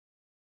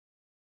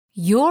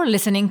You're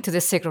listening to The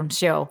Sigrun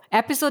Show,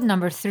 episode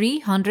number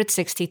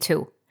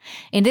 362.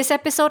 In this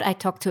episode, I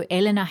talked to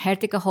Elena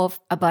Herdieckerhoff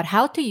about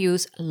how to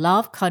use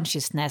love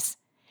consciousness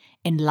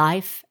in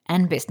life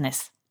and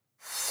business.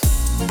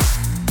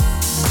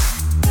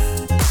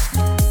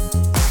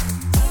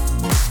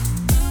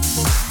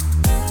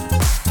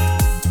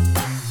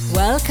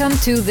 Welcome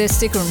to The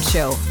Sigrun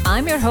Show.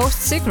 I'm your host,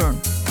 Sigrun,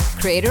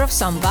 creator of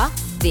Samba,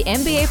 the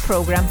MBA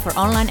program for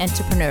online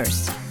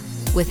entrepreneurs.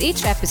 With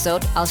each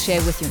episode, I'll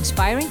share with you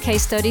inspiring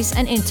case studies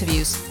and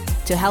interviews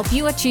to help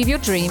you achieve your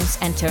dreams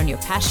and turn your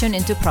passion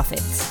into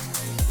profits.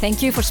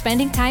 Thank you for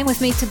spending time with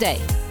me today.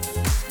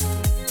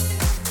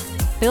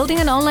 Building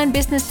an online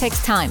business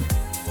takes time.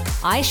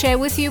 I share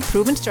with you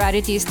proven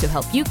strategies to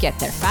help you get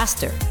there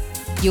faster.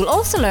 You'll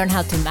also learn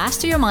how to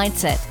master your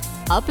mindset,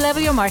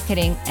 up-level your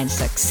marketing, and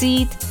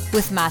succeed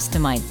with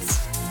masterminds.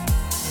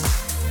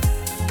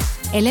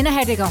 Elena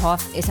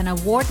Herdieckerhoff is an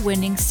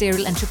award-winning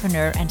serial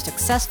entrepreneur and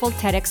successful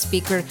TEDx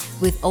speaker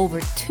with over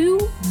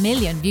 2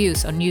 million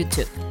views on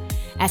YouTube.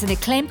 As an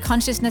acclaimed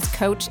consciousness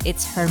coach,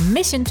 it's her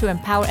mission to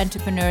empower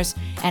entrepreneurs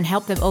and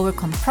help them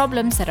overcome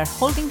problems that are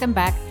holding them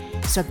back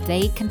so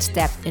they can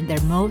step in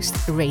their most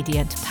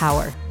radiant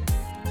power.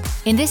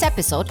 In this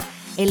episode,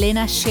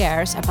 Elena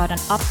shares about an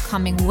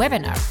upcoming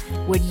webinar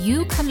where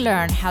you can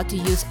learn how to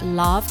use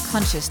love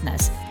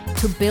consciousness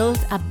to build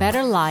a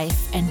better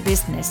life and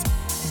business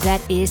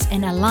that is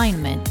in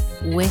alignment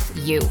with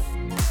you.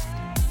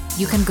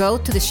 You can go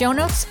to the show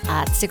notes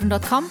at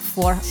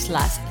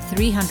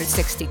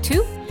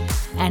sigrun.com/362,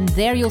 and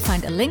there you'll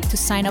find a link to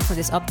sign up for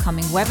this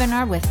upcoming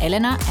webinar with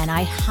Elena, and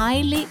I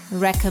highly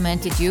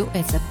recommend it to you.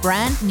 It's a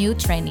brand new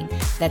training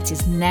that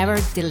is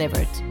never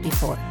delivered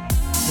before.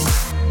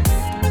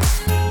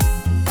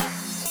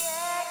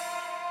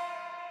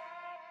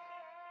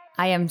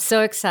 I am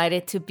so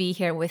excited to be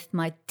here with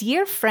my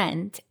dear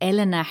friend,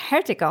 Elena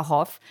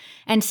Herdieckerhoff,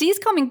 and she's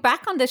coming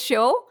back on the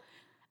show.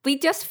 We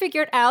just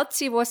figured out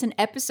she was in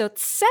episode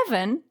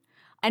 7,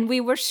 and we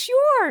were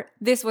sure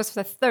this was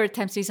the third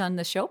time she's on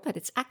the show, but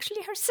it's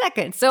actually her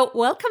second. So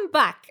welcome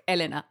back,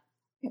 Elena.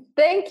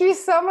 Thank you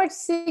so much,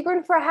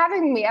 Sigrun, for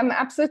having me. I'm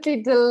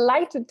absolutely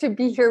delighted to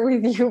be here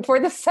with you for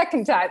the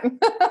second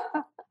time.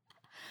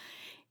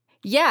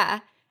 Yeah.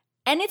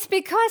 And it's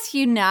because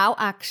you now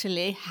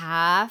actually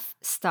have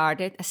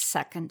started a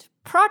second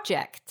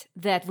project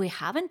that we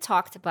haven't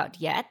talked about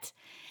yet.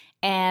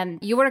 And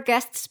you were a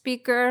guest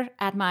speaker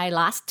at my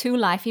last 2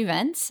 live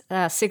events,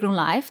 Sigrun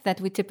Live, that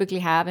we typically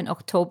have in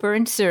October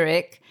in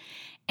Zurich.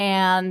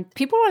 And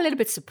people were a little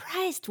bit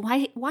surprised.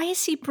 Why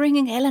is he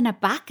bringing Elena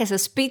back as a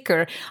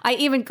speaker? I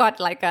even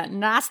got like a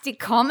nasty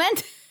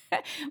comment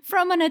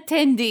from an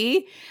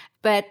attendee.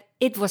 But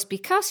it was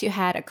because you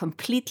had a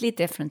completely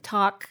different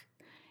talk.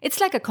 It's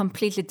like a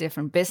completely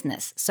different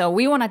business. So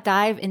we want to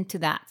dive into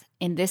that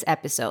in this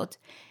episode.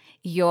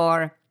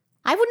 I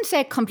wouldn't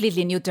say a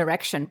completely new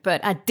direction, but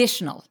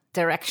additional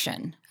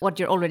direction, what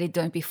you're already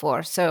doing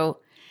before. So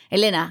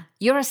Elena,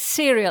 you're a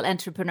serial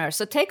entrepreneur.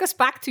 So take us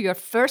back to your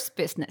first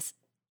business.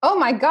 Oh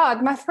my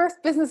God, my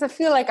first business, I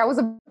feel like I was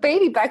a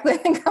baby back then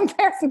in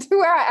comparison to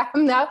where I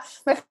am now.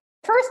 My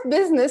first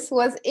business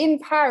was in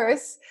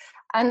Paris.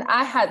 And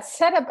I had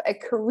set up a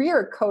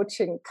career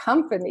coaching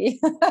company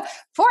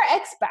for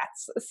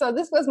expats. So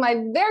this was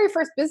my very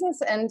first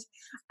business, and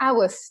I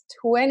was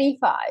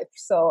 25.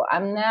 So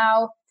I'm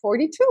now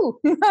 42.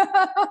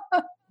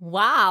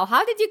 Wow.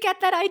 How did you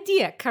get that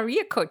idea,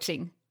 career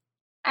coaching?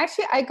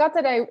 Actually, I got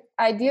that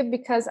idea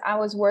because I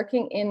was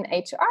working in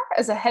HR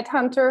as a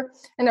headhunter,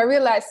 and I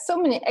realized so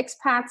many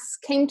expats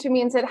came to me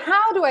and said,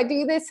 how do I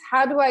do this?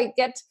 How do I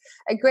get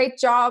a great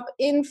job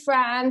in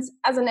France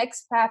as an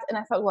expat? And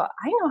I thought, well,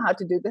 I know how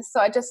to do this.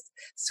 So I just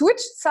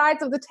switched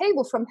sides of the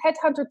table from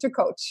headhunter to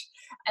coach,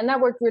 and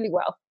that worked really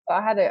well. So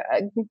I had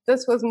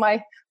this was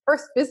my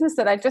first business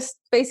that I just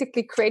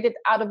basically created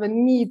out of a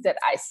need that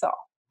I saw.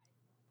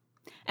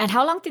 And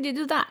how long did you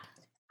do that?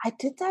 I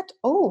did that,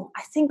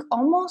 I think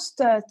almost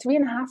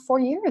 3.5, 4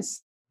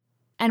 years.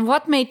 And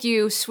what made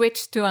you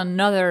switch to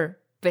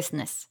another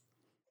business?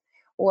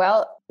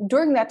 Well,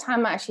 during that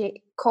time, I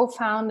actually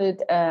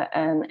co-founded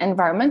an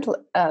environmental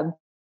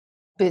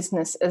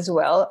business as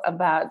well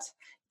about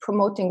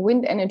promoting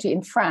wind energy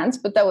in France,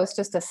 but that was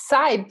just a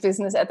side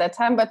business at that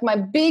time. But my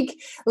big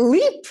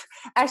leap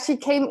actually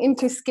came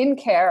into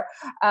skincare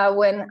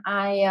when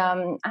I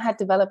had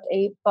developed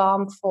a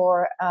balm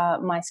for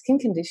my skin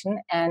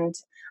condition, and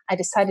I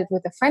decided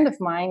with a friend of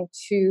mine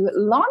to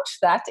launch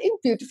that in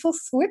beautiful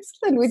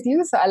Switzerland with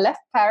you. So I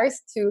left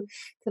Paris to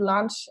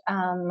launch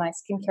my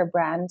skincare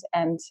brand,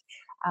 and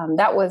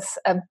that was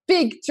a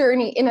big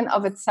journey in and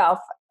of itself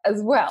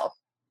as well.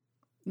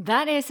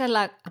 That is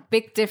a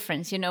big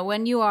difference. You know,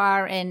 when you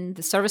are in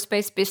the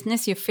service-based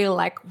business, you feel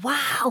like,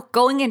 wow,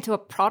 going into a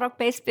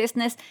product-based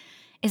business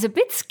is a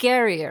bit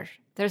scarier.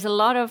 There's a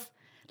lot of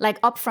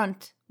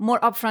more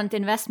upfront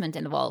investment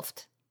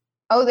involved.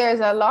 Oh, there's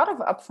a lot of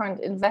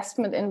upfront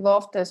investment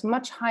involved. There's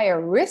much higher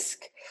risk.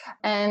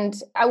 And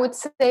I would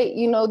say,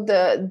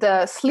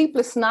 the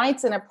sleepless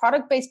nights in a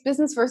product-based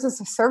business versus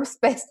a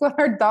service-based one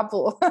are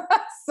double.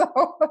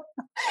 So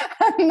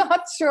I'm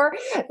not sure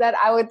that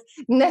I would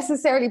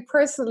necessarily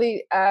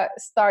personally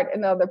start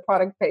another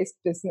product-based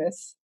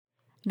business.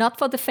 Not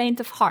for the faint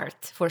of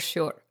heart, for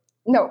sure.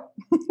 No.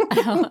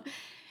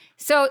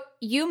 So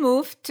you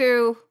moved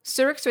to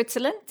Zurich,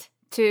 Switzerland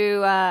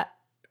to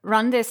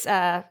run this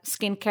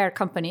skincare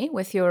company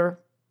with your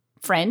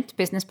friend,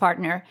 business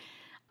partner,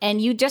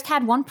 and you just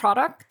had one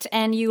product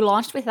and you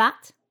launched with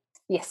that?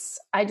 Yes,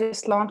 I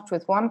just launched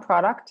with one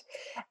product,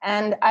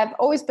 and I've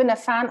always been a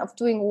fan of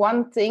doing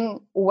one thing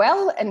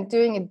well and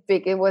doing it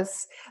big. It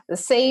was the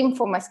same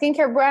for my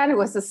skincare brand. It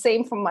was the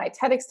same for my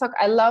TEDx talk.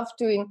 I love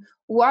doing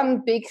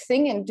one big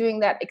thing and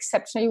doing that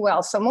exceptionally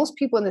well. So most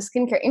people in the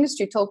skincare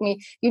industry told me,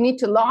 you need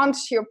to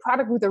launch your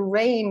product with a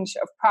range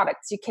of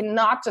products. You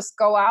cannot just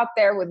go out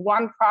there with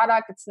one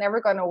product. It's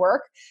never going to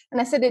work. And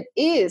I said, it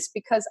is,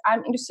 because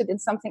I'm interested in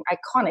something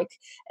iconic.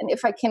 And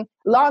if I can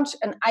launch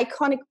an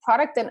iconic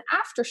product, then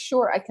after,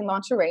 sure, I can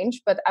launch a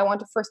range. But I want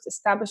to first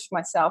establish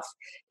myself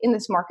in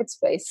this market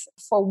space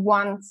for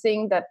one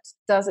thing that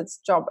does its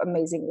job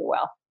amazingly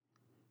well.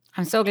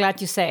 I'm so glad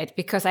you say it,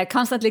 because I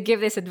constantly give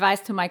this advice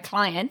to my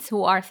clients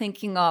who are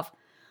thinking of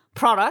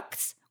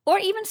products or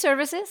even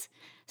services.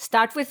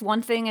 Start with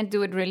one thing and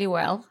do it really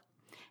well.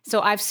 So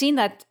I've seen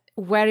that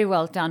very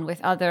well done with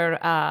other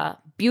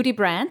beauty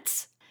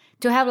brands,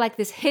 to have like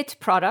this hit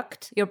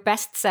product, your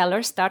best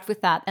seller, start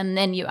with that, and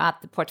then you add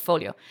the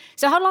portfolio.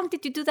 So how long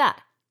did you do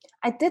that?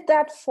 I did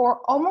that for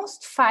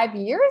almost 5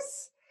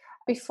 years.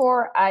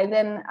 Before I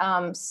then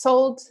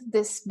sold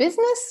this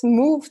business,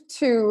 moved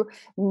to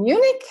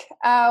Munich,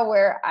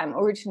 where I'm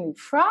originally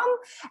from,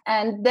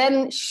 and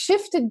then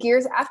shifted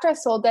gears after I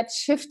sold that,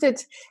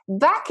 shifted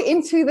back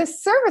into the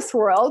service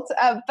world,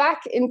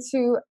 back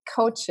into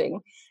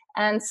coaching.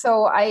 And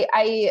so I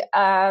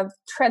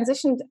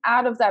transitioned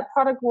out of that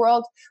product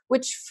world,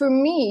 which for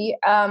me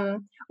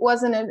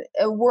was in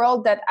a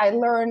world that I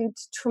learned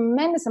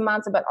tremendous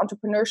amounts about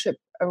entrepreneurship,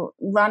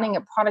 running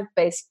a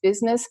product-based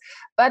business.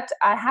 But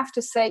I have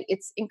to say,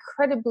 it's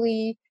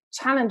incredibly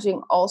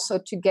challenging also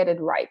to get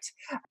it right.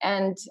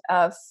 And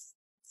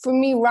for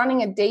me,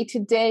 running a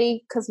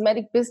day-to-day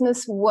cosmetic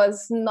business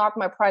was not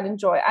my pride and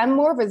joy. I'm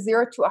more of a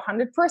 0 to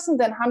 100 person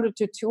than 100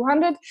 to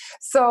 200.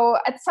 So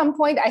at some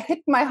point I hit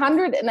my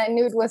 100 and I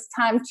knew it was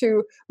time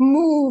to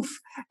move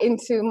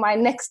into my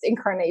next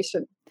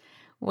incarnation.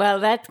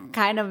 Well, that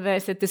kind of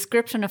is a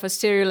description of a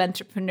serial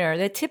entrepreneur.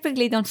 They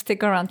typically don't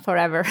stick around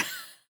forever.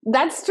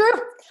 That's true.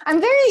 I'm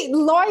very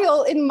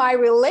loyal in my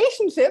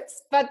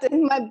relationships, but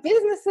in my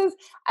businesses,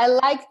 I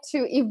like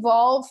to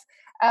evolve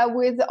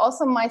with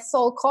also my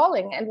soul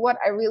calling and what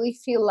I really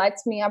feel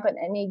lights me up at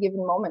any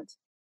given moment.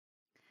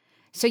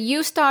 So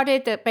you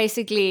started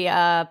basically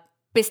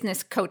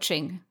business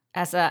coaching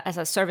as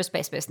a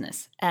service-based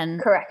business,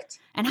 and correct.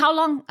 And how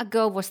long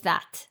ago was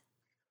that?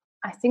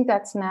 I think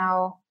that's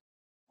now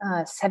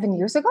 7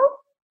 years ago.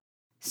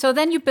 So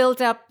then you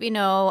build up,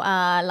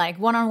 like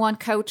one-on-one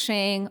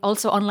coaching,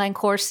 also online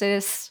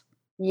courses.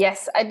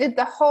 Yes, I did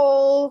the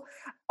whole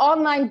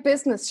online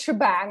business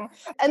shebang.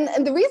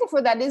 And the reason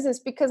for that is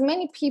because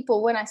many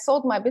people, when I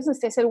sold my business,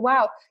 they said,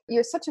 wow,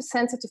 you're such a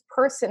sensitive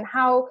person.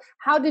 How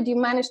did you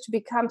manage to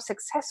become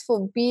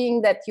successful,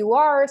 being that you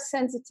are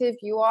sensitive,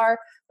 you are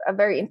a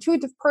very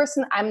intuitive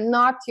person? I'm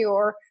not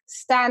your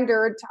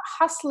standard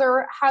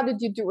hustler. How did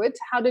you do it?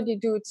 How did you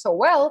do it so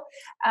well?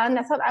 And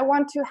I thought, I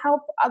want to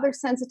help other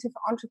sensitive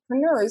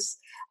entrepreneurs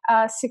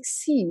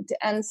succeed.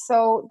 And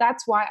so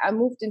that's why I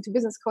moved into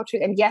business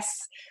coaching. And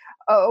yes,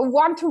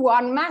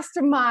 one-to-one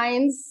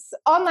masterminds,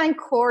 online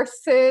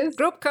courses,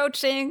 group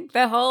coaching,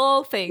 the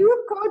whole thing.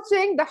 Group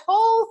coaching, the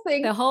whole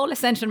thing. The whole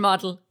Ascension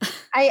model.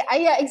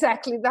 Yeah,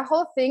 exactly. The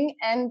whole thing.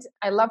 And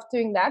I love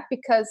doing that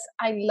because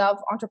I love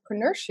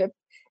entrepreneurship.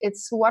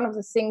 It's one of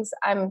the things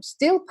I'm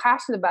still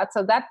passionate about.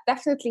 So that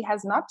definitely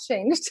has not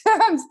changed.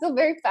 I'm still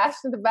very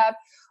passionate about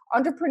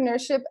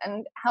entrepreneurship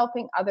and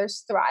helping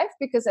others thrive,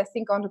 because I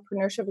think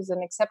entrepreneurship is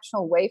an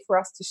exceptional way for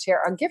us to share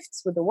our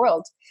gifts with the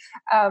world.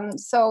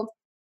 So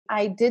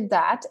I did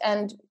that.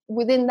 And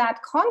within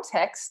that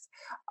context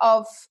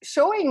of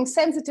showing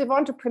sensitive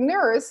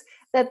entrepreneurs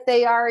that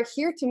they are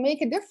here to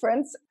make a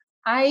difference,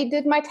 I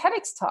did my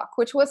TEDx talk,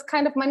 which was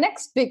kind of my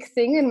next big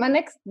thing and my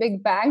next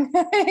big bang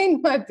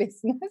in my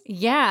business.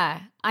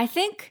 Yeah, I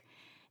think,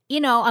 a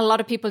lot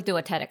of people do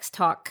a TEDx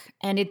talk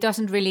and it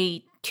doesn't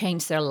really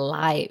change their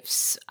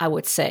lives, I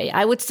would say.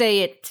 I would say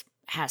it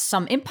has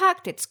some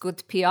impact. It's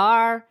good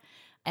PR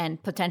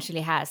and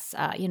potentially has,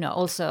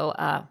 also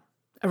a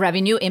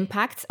revenue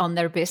impact on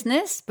their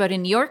business. But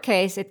in your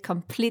case, it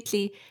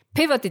completely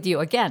pivoted you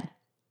again.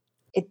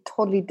 It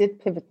totally did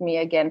pivot me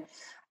again.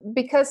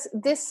 Because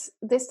this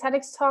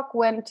TEDx talk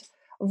went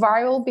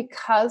viral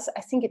because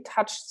I think it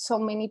touched so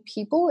many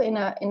people in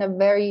a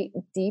very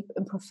deep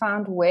and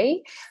profound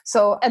way.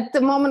 So at the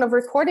moment of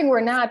recording,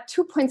 we're now at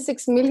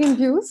 2.6 million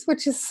views,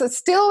 which is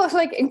still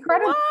like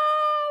incredible. What?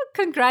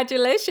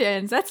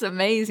 Congratulations. That's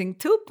amazing.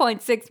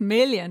 2.6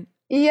 million.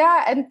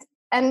 Yeah,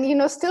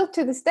 and still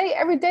to this day,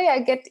 every day I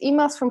get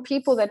emails from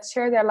people that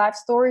share their life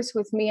stories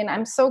with me, and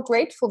I'm so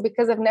grateful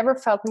because I've never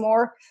felt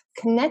more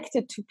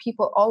connected to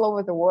people all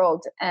over the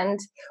world. And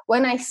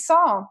when I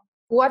saw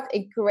what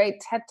a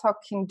great TED Talk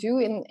can do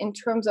in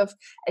terms of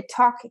a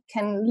talk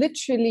can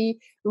literally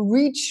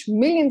reach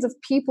millions of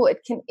people, it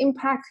can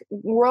impact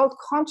world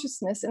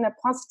consciousness in a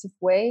positive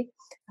way,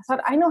 I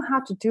thought, I know how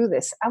to do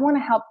this. I want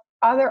to help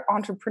other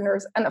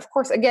entrepreneurs, and of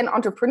course, again,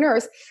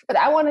 entrepreneurs, but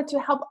I wanted to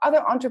help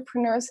other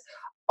entrepreneurs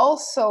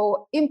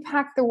also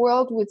impact the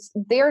world with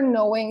their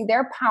knowing,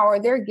 their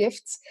power, their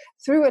gifts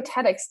through a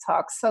TEDx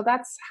talk. So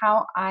that's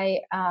how I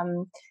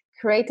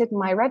created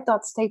my Red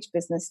Dot Stage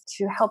business,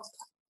 to help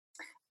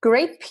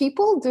great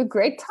people do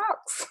great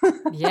talks.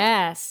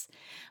 Yes.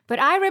 But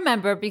I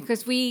remember,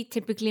 because we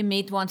typically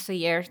meet once a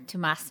year to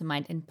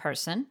mastermind in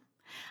person.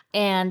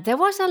 And there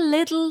was a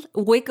little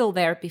wiggle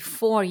there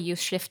before you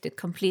shifted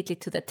completely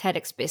to the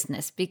TEDx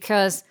business,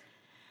 because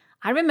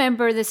I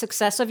remember the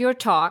success of your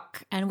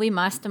talk and we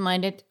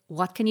masterminded,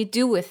 what can you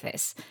do with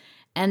this?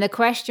 And the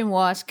question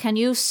was, can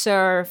you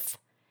serve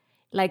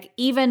like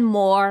even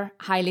more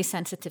highly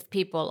sensitive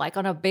people, like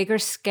on a bigger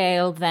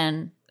scale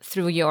than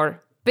through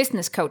your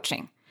business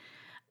coaching?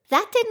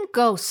 That didn't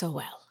go so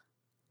well.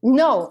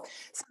 No.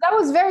 So that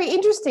was very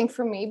interesting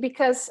for me,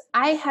 because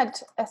I had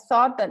a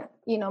thought that,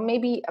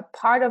 maybe a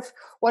part of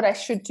what I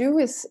should do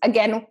is,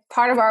 again,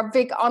 part of our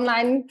big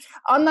online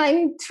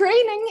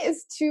training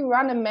is to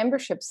run a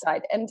membership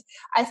site. And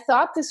I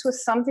thought this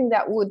was something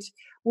that would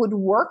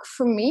work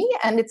for me.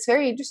 And it's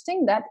very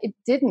interesting that it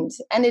didn't.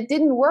 And it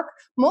didn't work,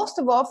 most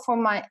of all, for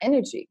my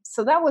energy.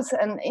 So that was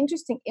an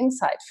interesting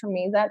insight for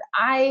me, that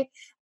I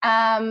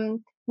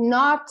am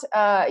not,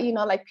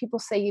 like people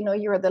say,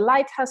 you're the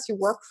lighthouse, you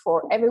work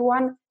for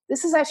everyone.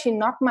 This is actually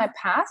not my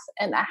path.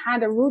 And I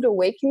had a rude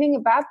awakening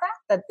about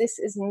that this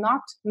is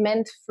not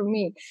meant for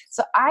me.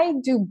 So I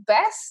do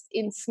best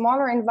in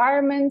smaller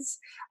environments,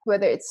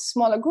 whether it's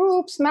smaller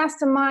groups,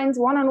 masterminds,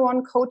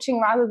 one-on-one coaching,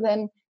 rather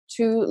than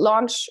to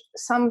launch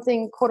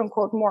something, quote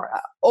unquote, more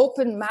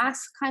open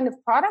mass kind of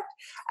product.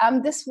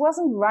 This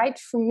wasn't right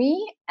for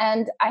me.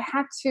 And I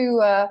had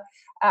to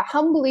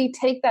humbly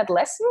take that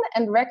lesson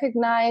and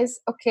recognize,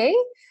 okay,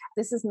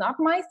 this is not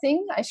my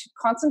thing. I should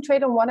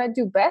concentrate on what I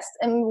do best.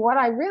 And what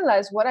I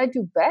realized, what I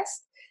do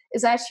best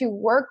is actually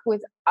work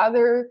with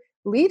other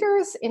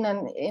leaders in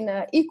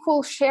an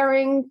equal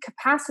sharing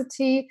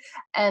capacity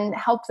and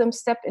help them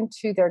step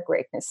into their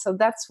greatness. So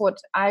that's what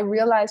I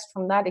realized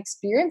from that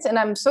experience. And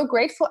I'm so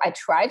grateful I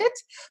tried it,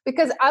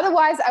 because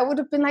otherwise I would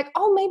have been like,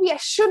 oh, maybe I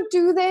should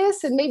do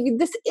this. And maybe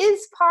this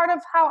is part of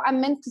how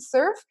I'm meant to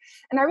serve.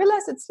 And I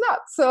realized it's not.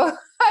 So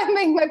I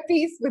made my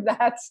peace with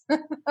that.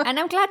 And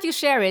I'm glad you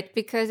share it,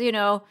 because,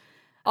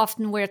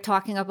 often we're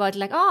talking about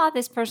like, oh,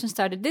 this person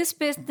started this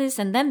business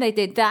and then they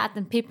did that.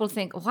 And people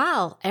think,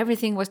 wow,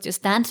 everything was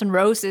just dance and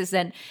roses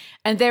and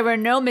there were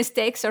no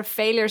mistakes or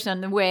failures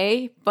on the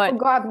way. But oh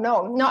God,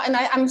 no. And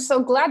I'm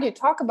so glad you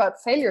talk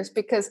about failures,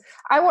 because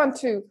I want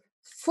to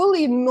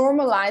fully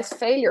normalize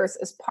failures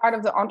as part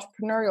of the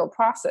entrepreneurial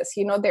process.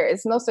 There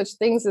is no such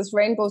things as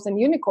rainbows and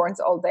unicorns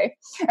all day.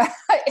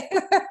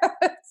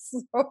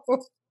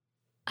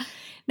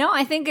 No,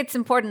 I think it's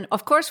important.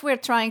 Of course, we're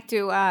trying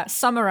to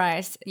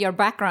summarize your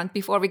background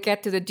before we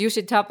get to the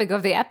juicy topic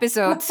of the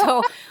episode.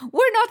 So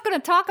we're not going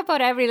to talk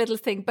about every little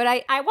thing. But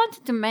I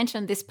wanted to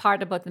mention this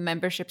part about the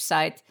membership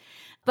site.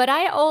 But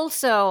I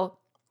also,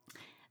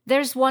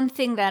 there's one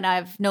thing that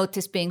I've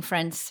noticed being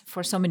friends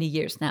for so many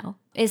years now,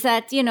 is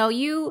that,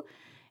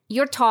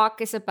 your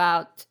talk is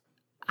about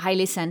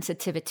highly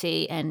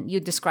sensitivity and you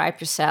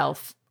describe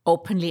yourself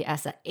openly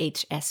as a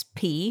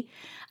HSP.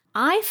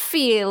 I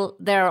feel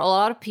there are a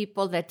lot of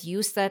people that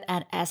use that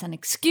as an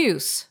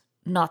excuse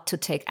not to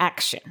take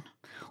action,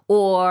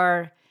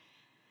 or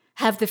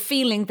have the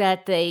feeling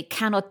that they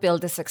cannot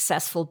build a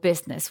successful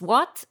business.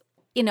 What,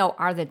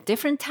 are there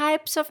different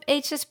types of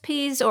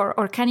HSPs,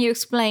 or can you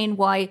explain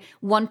why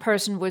one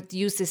person would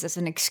use this as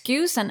an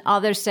excuse and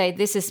others say,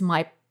 this is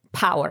my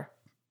power?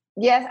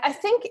 Yes, I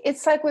think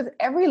it's like with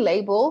every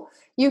label,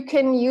 you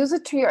can use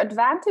it to your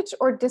advantage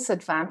or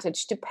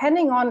disadvantage,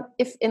 depending on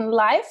if in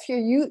life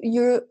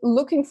you're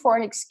looking for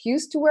an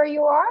excuse to where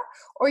you are,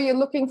 or you're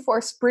looking for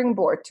a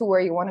springboard to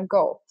where you want to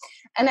go.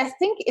 And I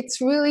think it's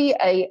really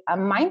a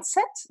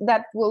mindset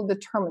that will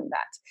determine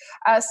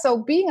that.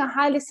 So being a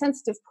highly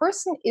sensitive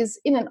person is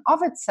in and of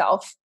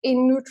itself a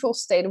neutral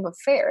state of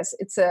affairs.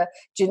 It's a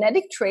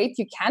genetic trait.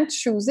 You can't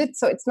choose it.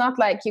 So it's not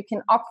like you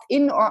can opt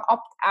in or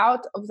opt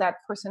out of that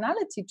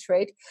personality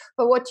trait.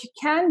 But what you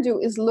can do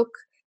is look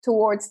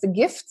towards the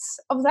gifts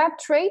of that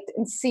trait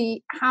and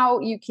see how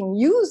you can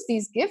use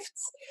these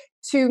gifts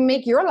to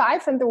make your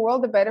life and the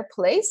world a better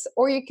place,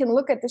 or you can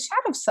look at the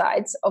shadow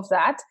sides of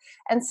that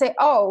and say,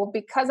 oh,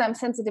 because I'm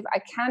sensitive, I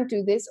can't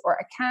do this, or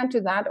I can't do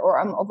that, or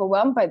I'm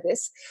overwhelmed by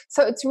this.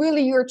 So it's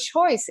really your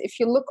choice if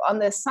you look on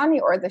the sunny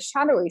or the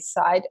shadowy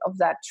side of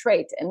that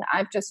trait. And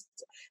I've just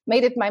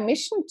made it my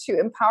mission to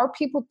empower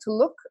people to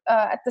look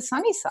at the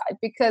sunny side,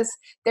 because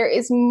there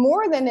is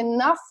more than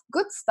enough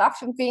good stuff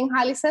in being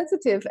highly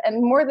sensitive,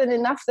 and more than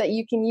enough that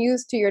you can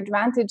use to your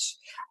advantage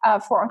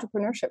for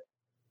entrepreneurship.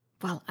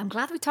 Well, I'm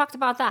glad we talked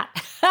about that.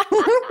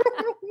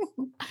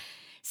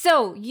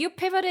 So you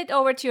pivoted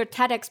over to your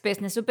TEDx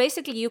business. So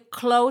basically you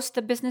closed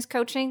the business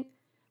coaching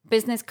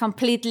business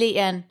completely.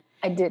 And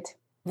I did.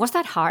 Was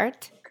that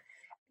hard?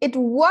 It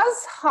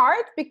was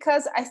hard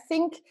because I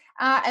think,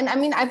 and I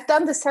mean, I've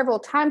done this several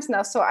times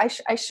now, so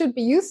I should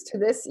be used to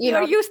this.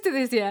 You're used to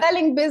this, yeah.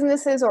 Selling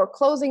businesses or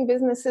closing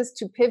businesses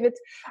to pivot.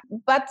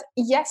 But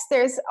yes,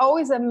 there's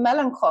always a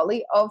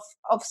melancholy of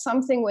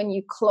something when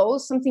you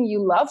close something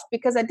you love,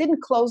 because I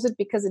didn't close it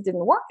because it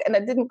didn't work, and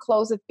I didn't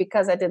close it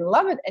because I didn't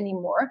love it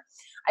anymore.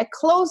 I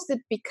closed it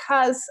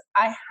because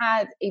I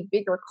had a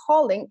bigger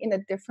calling in a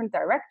different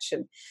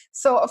direction.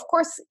 So of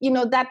course,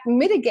 that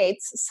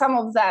mitigates some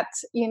of that,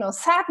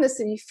 sadness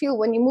that you feel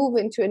when you move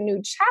into a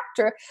new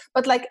chapter.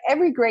 But like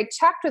every great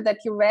chapter that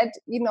you read,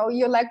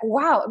 you're like,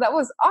 wow, that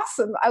was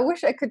awesome. I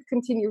wish I could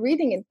continue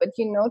reading it. But,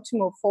 to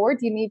move forward,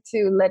 you need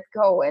to let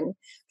go. And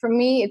for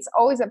me, it's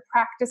always a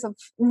practice of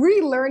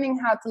relearning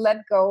how to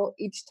let go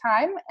each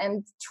time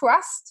and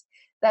trust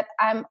that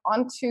I'm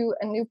onto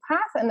a new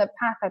path, and a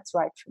path that's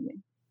right for me.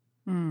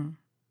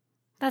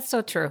 That's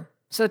so true.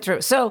 So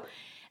true. So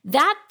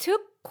that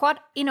took quite,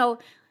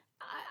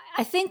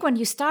 I think when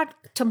you start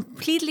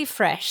completely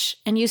fresh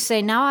and you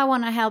say, now I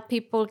want to help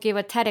people give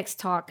a TEDx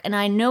talk. And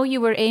I know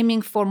you were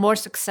aiming for more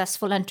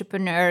successful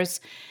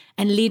entrepreneurs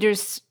and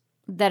leaders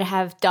that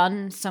have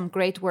done some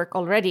great work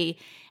already.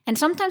 And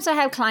sometimes I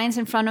have clients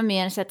in front of me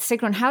and I said,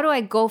 Sigrun, how do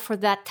I go for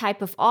that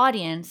type of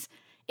audience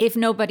if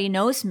nobody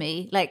knows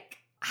me?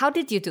 Like, how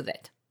did you do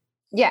that?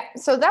 Yeah,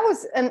 so that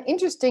was an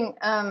interesting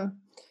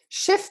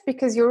shift,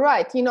 because you're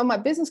right. My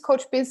business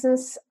coach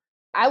business,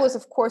 I was,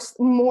 of course,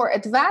 more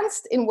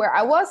advanced in where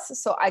I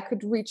was, so I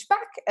could reach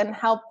back and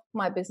help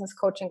my business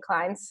coaching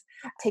clients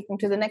take them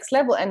to the next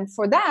level. And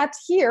for that,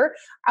 here,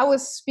 I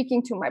was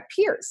speaking to my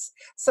peers.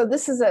 So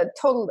this is a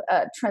total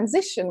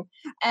transition.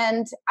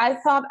 And I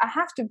thought I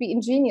have to be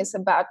ingenious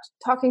about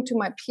talking to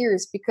my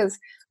peers, because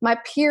my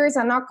peers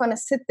are not going to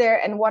sit there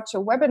and watch a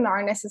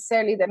webinar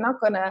necessarily. They're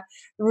not going to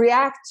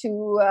react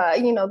to,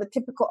 the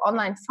typical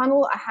online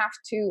funnel. I have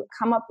to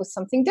come up with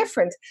something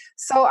different.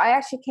 So I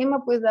actually came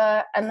up with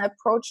an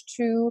approach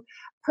to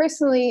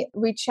personally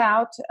reach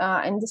out,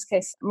 in this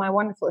case, my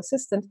wonderful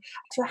assistant,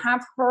 to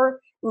have her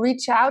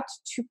reach out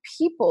to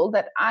people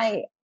that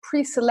I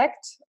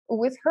pre-select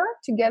with her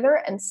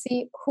together and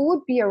see who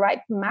would be a right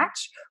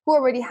match, who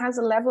already has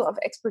a level of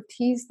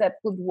expertise that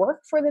would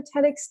work for the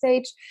TEDx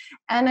stage.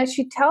 And I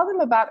should tell them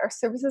about our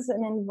services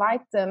and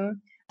invite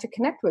them to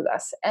connect with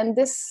us. And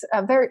this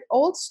very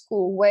old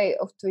school way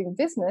of doing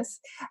business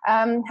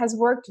has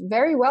worked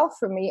very well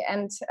for me.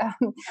 And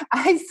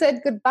I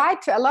said goodbye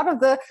to a lot of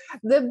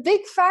the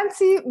big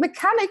fancy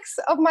mechanics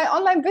of my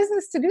online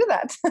business to do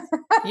that.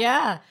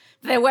 Yeah,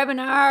 the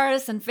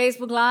webinars and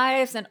Facebook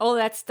Lives and all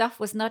that stuff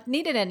was not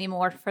needed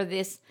anymore for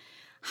this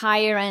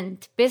higher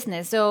end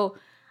business. So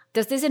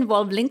does this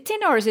involve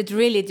LinkedIn, or is it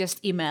really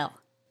just email?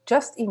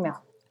 Just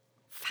email.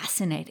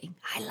 Fascinating.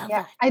 I love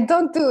that. I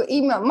don't do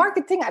email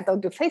marketing. I don't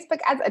do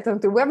Facebook ads. I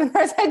don't do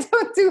webinars. I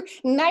don't do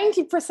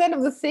 90%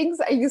 of the things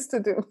I used to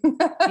do.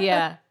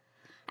 Yeah.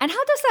 And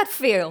how does that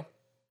feel?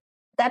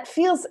 That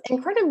feels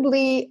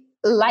incredibly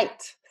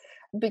light,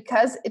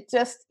 because it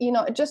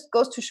just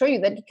goes to show you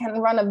that you can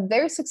run a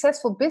very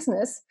successful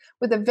business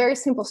with a very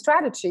simple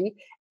strategy.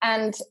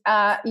 And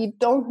you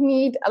don't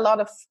need a lot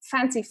of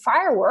fancy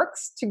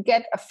fireworks to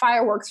get a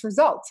fireworks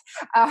result.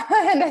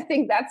 And I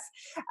think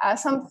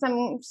that's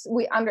sometimes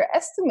we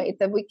underestimate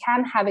that we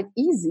can have it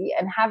easy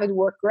and have it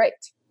work great.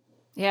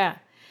 Yeah.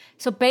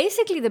 So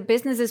basically the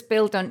business is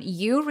built on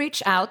you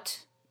reach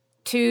out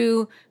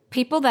to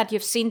people that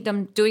you've seen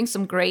them doing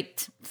some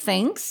great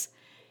things,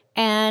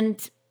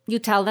 and you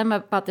tell them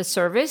about the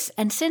service.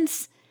 And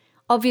since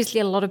obviously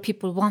a lot of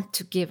people want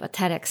to give a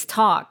TEDx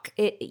talk,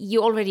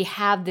 you already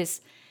have this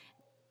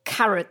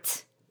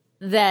carrot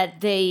that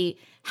they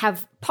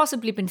have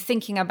possibly been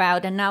thinking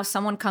about, and now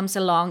someone comes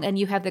along and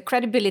you have the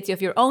credibility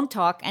of your own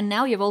talk, and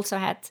now you've also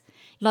had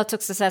lots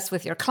of success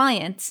with your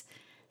clients.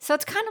 So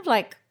it's kind of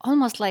like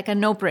almost like a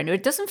no-brainer.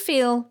 It doesn't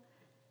feel,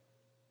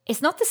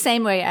 it's not the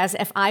same way as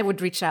if I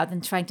would reach out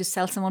and trying to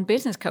sell someone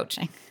business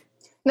coaching.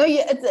 No,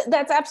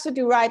 that's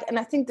absolutely right. And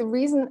I think the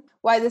reason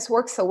why this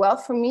works so well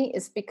for me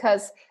is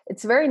because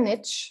it's very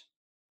niche,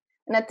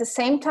 and at the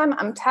same time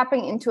I'm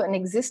tapping into an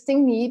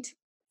existing need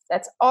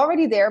that's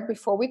already there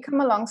before we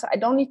come along. So I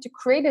don't need to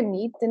create a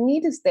need. The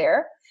need is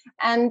there.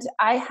 And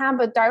I have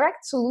a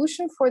direct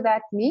solution for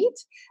that need.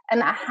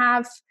 And I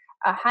have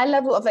a high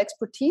level of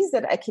expertise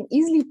that I can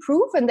easily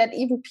prove, and that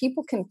even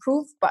people can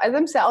prove by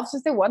themselves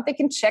if they want. They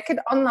can check it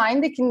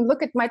online. They can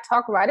look at my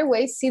talk right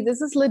away, see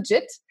this is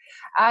legit.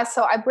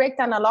 So I break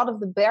down a lot of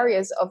the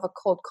barriers of a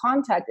cold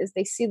contact is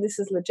they see this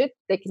is legit.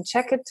 They can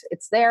check it.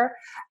 It's there.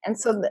 And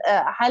so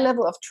a high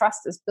level of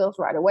trust is built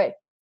right away.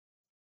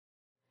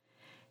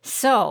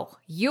 So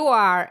you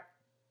are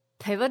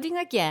pivoting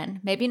again,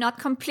 maybe not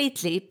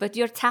completely, but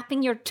you're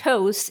tapping your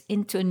toes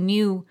into a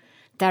new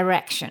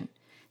direction.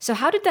 So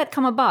how did that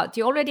come about?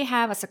 You already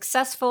have a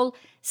successful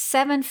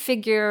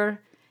 7-figure,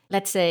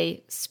 let's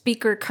say,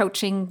 speaker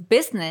coaching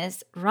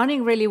business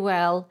running really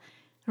well,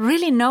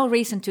 really no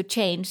reason to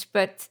change,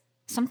 but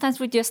sometimes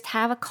we just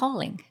have a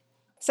calling.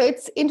 So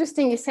it's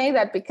interesting you say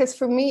that, because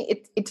for me,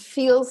 it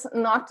feels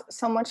not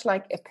so much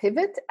like a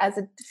pivot as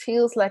it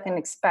feels like an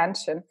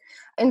expansion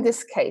in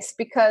this case,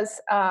 because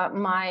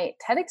my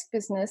TEDx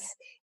business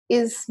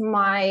is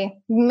my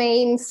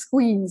main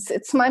squeeze.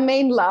 It's my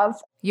main love.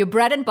 Your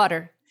bread and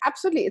butter.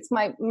 Absolutely. It's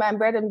my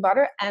bread and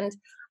butter. And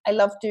I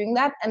love doing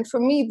that. And for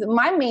me,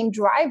 my main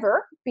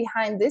driver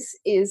behind this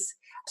is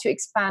to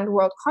expand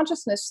world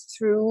consciousness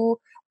through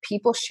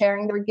people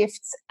sharing their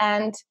gifts.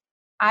 And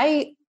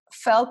I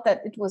felt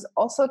that it was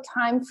also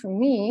time for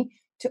me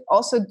to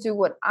also do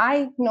what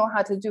I know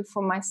how to do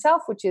for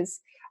myself, which is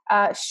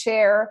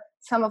share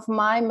some of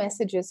my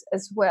messages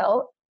as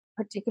well,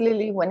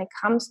 particularly when it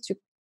comes to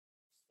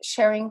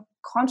sharing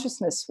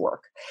consciousness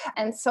work.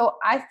 And so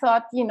I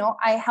thought,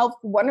 I help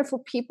wonderful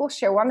people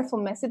share wonderful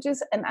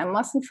messages, and I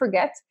mustn't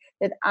forget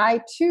that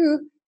I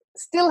too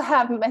still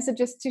have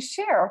messages to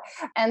share.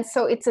 And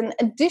so it's an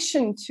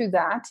addition to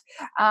that,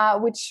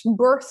 which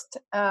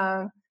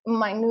birthed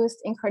my newest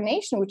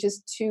incarnation, which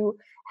is to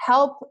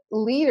help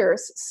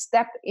leaders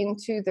step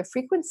into the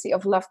frequency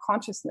of love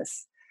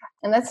consciousness.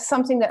 And that's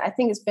something that I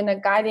think has been a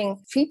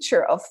guiding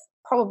feature of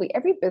probably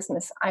every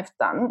business I've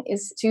done,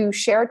 is to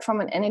share it from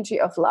an energy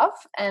of love.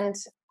 And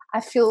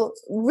I feel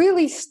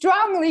really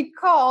strongly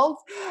called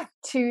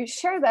to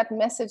share that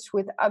message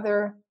with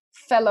other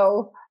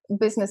fellow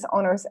business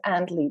owners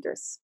and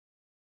leaders.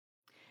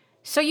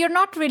 So you're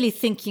not really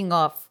thinking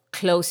of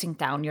closing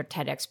down your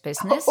TEDx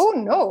business? Oh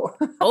no!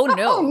 Oh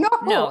no!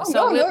 No!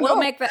 So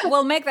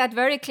we'll make that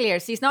very clear.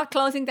 She's not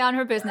closing down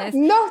her business.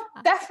 No,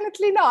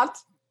 definitely not.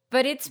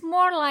 But it's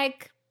more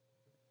like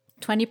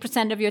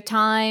 20% of your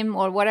time,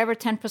 or whatever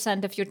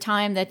 10% of your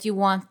time that you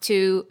want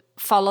to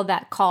follow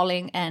that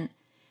calling and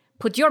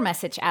put your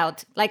message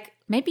out. Like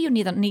maybe you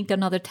need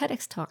another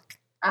TEDx talk.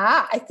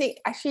 I think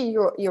actually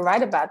you're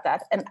right about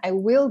that, and I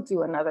will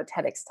do another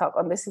TEDx talk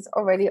on this. It's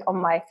already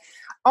on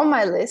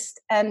my list.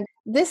 And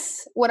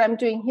this, what I'm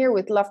doing here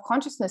with Love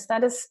Consciousness,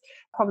 that is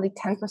probably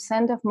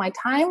 10% of my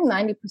time.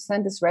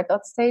 90% is Red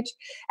Dot Stage,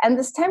 and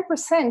this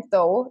 10%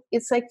 though,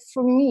 it's like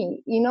for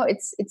me,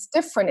 it's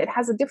different. It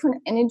has a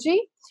different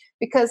energy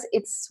because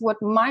it's what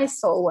my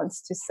soul wants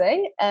to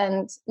say,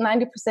 and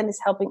 90% is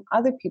helping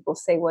other people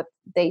say what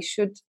they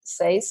should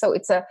say. So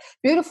it's a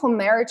beautiful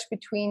marriage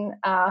between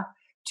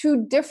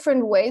two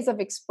different ways of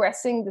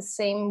expressing the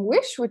same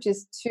wish, which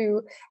is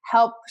to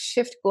help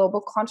shift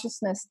global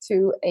consciousness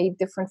to a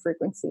different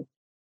frequency.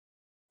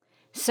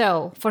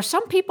 So for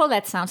some people,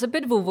 that sounds a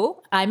bit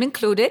woo-woo. I'm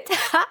included.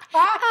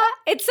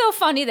 It's so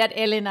funny that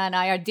Elena and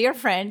I are dear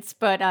friends,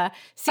 but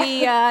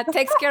she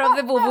takes care of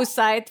the woo-woo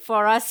side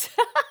for us.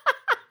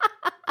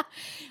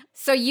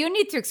 So you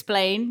need to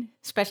explain,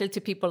 especially to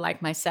people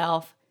like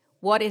myself,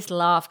 what is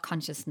love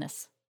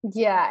consciousness?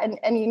 Yeah, and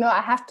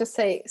I have to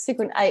say,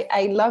 Sigrun,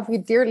 I love you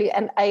dearly,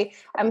 and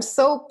I'm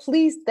so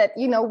pleased that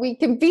we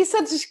can be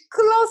such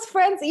close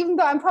friends, even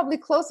though I'm probably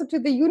closer to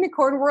the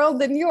unicorn world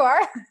than you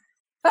are.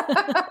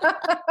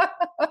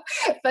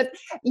 But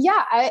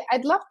yeah,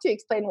 I'd love to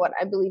explain what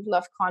I believe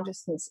love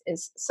consciousness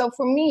is. So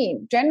for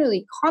me,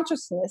 generally,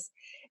 consciousness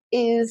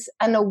is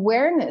an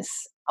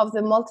awareness of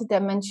the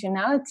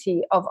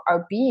multidimensionality of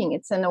our being.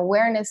 It's an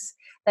awareness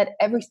that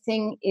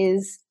everything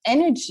is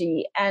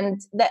energy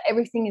and that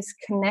everything is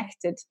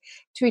connected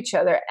to each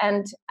other.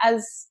 And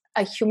as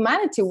a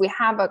humanity, we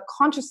have a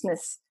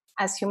consciousness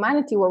as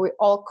humanity where we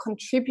all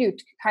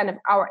contribute kind of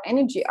our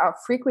energy, our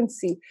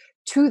frequency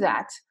to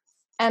that.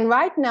 And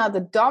right now, the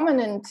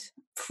dominant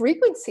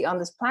frequency on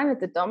this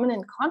planet, the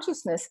dominant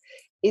consciousness,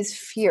 is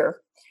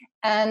fear.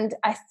 And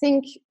I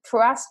think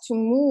for us to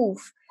move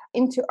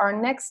into our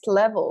next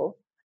level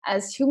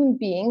as human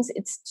beings,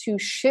 it's to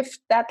shift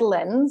that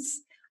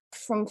lens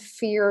from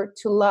fear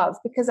to love,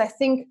 because I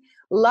think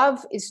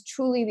love is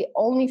truly the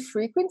only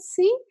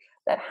frequency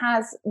that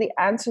has the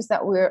answers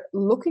that we're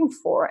looking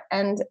for.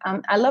 And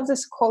I love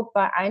this quote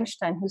by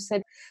Einstein, who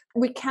said,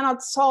 we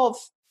cannot solve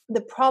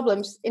the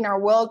problems in our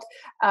world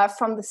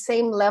from the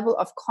same level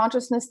of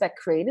consciousness that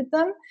created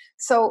them.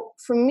 So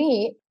for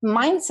me,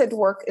 mindset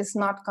work is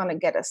not going to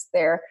get us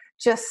there.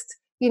 Just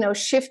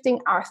shifting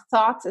our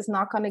thoughts is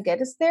not going to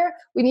get us there.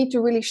 We need to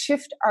really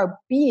shift our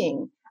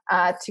being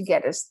to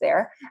get us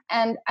there.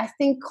 And I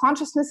think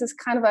consciousness is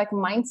kind of like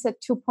mindset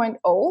 2.0.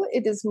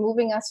 It is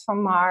moving us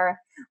from our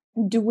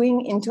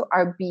doing into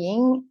our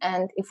being.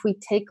 And if we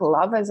take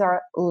love as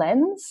our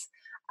lens,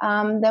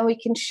 then we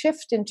can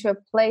shift into a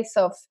place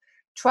of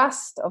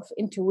trust, of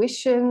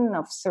intuition,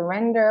 of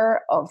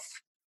surrender, of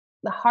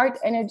the heart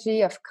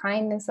energy, of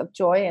kindness, of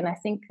joy. And I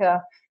think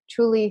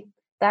truly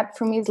that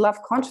for me is love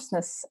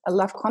consciousness.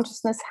 Love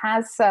consciousness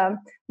has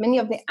many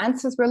of the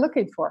answers we're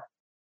looking for.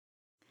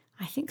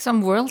 I think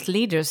some world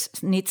leaders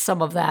need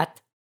some of that.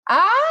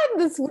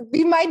 This would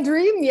be my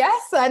dream,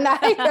 yes. And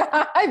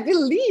I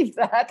believe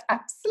that,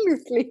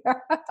 absolutely.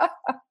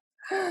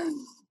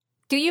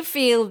 Do you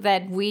feel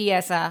that we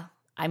as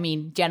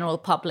general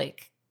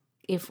public,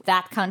 if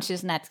that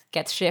consciousness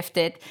gets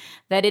shifted,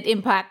 that it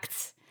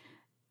impacts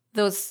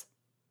those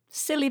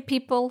silly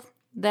people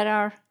that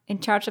are in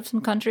charge of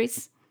some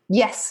countries?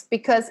 Yes,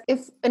 because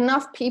if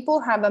enough people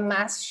have a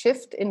mass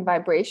shift in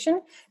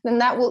vibration, then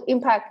that will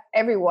impact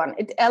everyone.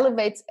 It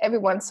elevates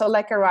everyone. So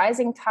like a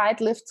rising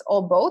tide lifts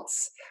all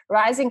boats,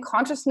 rising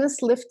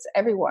consciousness lifts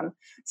everyone.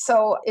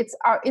 So it's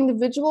our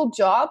individual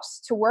jobs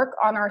to work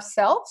on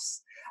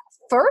ourselves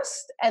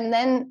first. And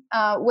then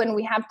when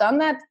we have done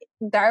that,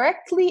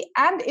 directly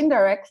and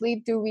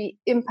indirectly, do we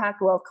impact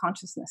world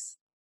consciousness.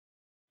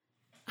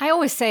 I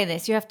always say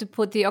this, you have to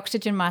put the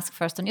oxygen mask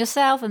first on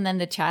yourself and then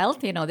the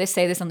child. You know, they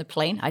say this on the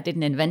plane. I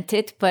didn't invent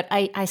it, but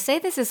I say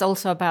this is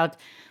also about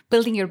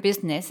building your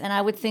business. And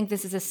I would think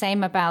this is the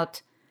same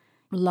about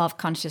love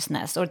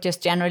consciousness or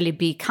just generally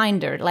be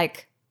kinder.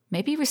 Like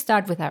maybe we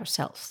start with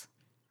ourselves.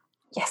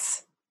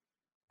 Yes,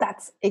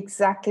 that's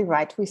exactly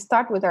right. We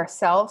start with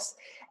ourselves.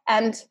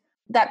 And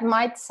that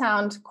might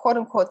sound quote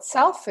unquote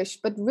selfish,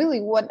 but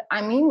really what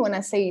I mean when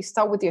I say you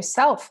start with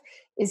yourself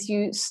is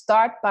you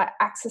start by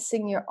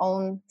accessing your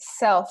own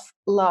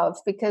self-love,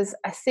 because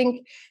I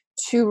think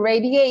to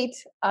radiate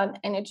an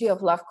energy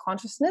of love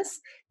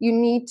consciousness, you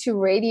need to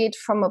radiate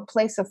from a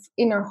place of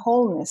inner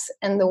wholeness.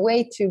 And the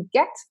way to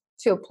get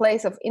to a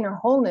place of inner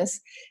wholeness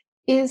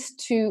is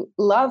to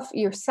love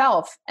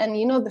yourself. And,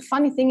 the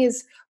funny thing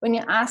is when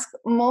you ask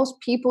most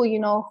people,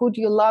 who do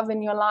you love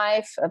in your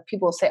life?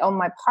 People say, oh,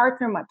 my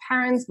partner, my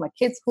parents, my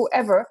kids,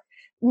 whoever.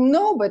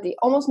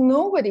 Almost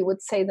nobody would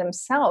say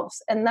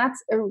themselves. And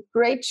that's a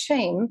great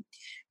shame,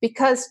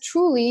 because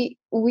truly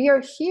we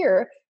are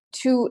here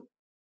to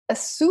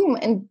assume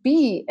and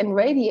be and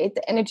radiate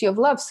the energy of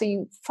love. So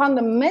you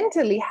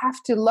fundamentally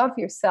have to love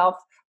yourself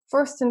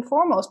first and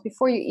foremost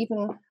before you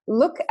even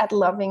look at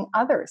loving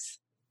others.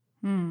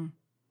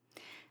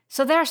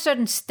 So there are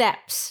certain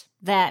steps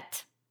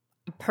that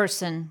a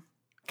person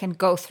can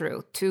go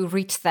through to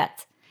reach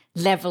that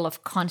level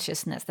of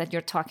consciousness that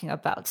you're talking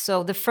about.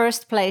 So the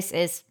first place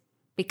is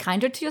be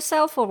kinder to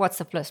yourself, or what's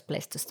the first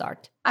place to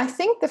start? I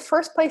think the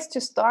first place to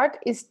start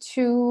is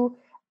to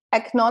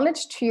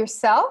acknowledge to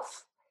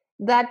yourself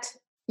that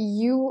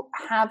you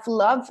have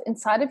love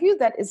inside of you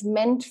that is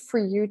meant for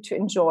you to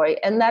enjoy.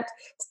 And that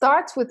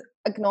starts with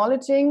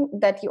acknowledging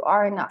that you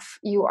are enough.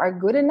 You are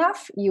good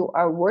enough. You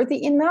are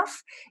worthy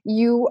enough.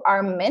 You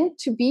are meant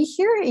to be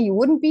here. You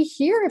wouldn't be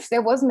here if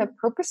there wasn't a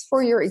purpose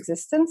for your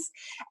existence.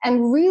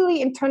 And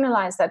really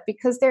internalize that,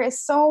 because there is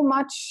so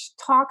much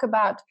talk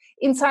about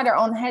inside our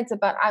own heads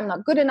about I'm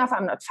not good enough.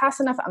 I'm not fast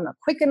enough. I'm not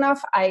quick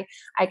enough. I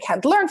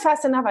can't learn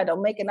fast enough. I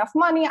don't make enough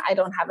money. I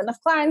don't have enough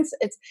clients.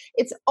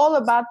 It's all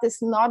about this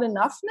not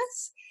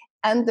enoughness.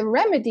 And the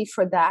remedy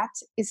for that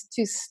is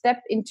to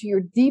step into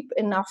your deep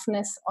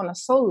enoughness on a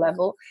soul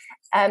level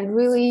and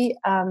really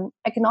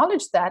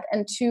acknowledge that,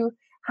 and to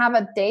have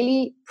a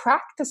daily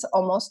practice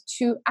almost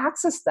to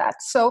access that.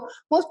 So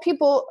most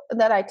people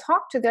that I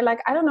talk to, they're like,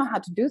 I don't know how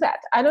to do that.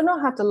 I don't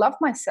know how to love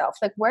myself.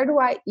 Like, where do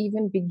I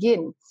even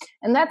begin?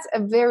 And that's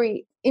a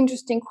very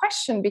interesting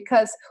question,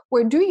 because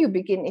where do you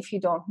begin if you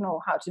don't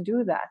know how to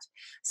do that?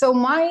 So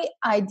my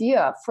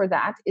idea for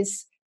that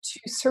is to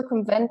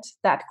circumvent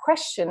that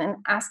question and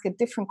ask a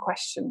different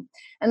question.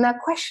 And that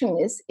question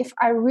is, if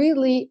I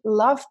really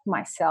loved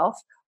myself,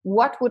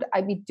 what would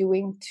I be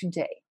doing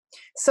today?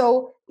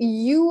 So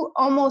you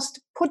almost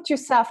put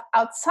yourself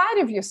outside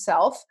of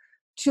yourself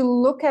to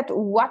look at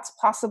what's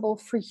possible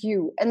for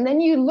you. And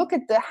then you look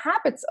at the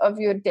habits of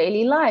your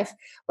daily life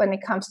when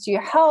it comes to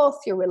your health,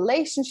 your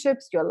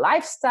relationships, your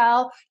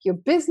lifestyle, your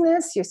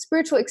business, your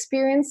spiritual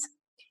experience.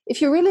 If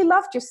you really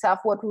loved yourself,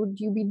 what would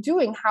you be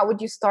doing? How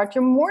would you start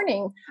your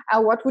morning?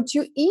 What would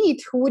you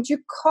eat? Who would you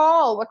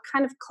call? What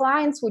kind of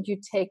clients would you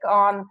take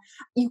on?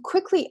 You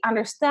quickly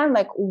understand,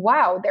 like,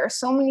 wow, there are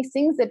so many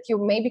things that you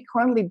may be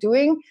currently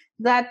doing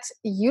that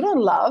you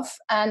don't love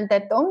and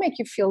that don't make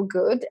you feel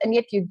good, and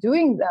yet you're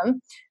doing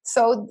them.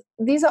 So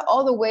these are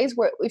all the ways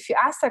where if you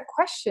ask that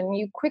question,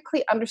 you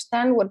quickly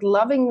understand what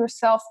loving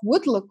yourself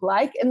would look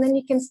like, and then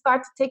you can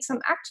start to take some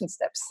action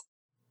steps.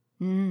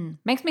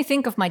 Makes me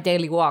think of my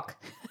daily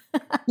walk.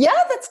 Yeah,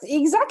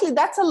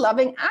 that's a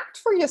loving act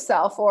for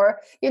yourself. Or,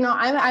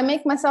 I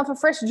make myself a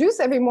fresh juice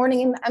every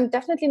morning, and I'm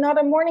definitely not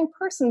a morning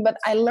person, but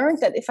I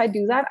learned that if I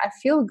do that, I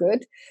feel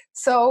good.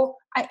 So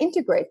I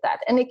integrate that,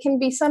 and it can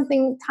be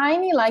something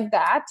tiny like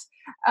that,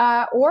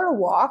 or a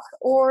walk,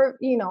 or,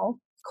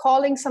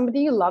 calling somebody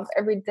you love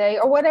every day,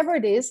 or whatever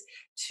it is,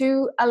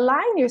 to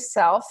align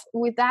yourself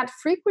with that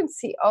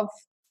frequency of,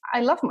 I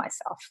love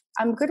myself.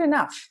 I'm good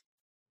enough.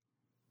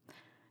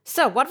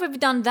 So what we've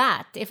done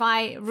that, if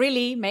I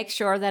really make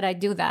sure that I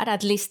do that,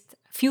 at least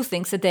a few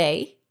things a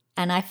day,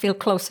 and I feel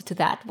closer to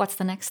that, what's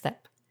the next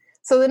step?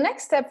 So the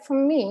next step for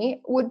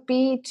me would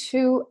be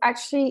to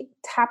actually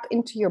tap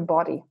into your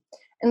body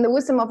and the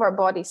wisdom of our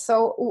body.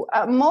 So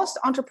most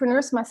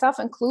entrepreneurs, myself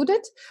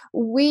included,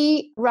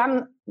 we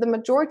run the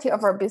majority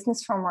of our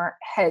business from our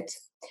head.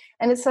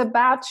 And it's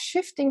about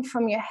shifting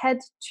from your head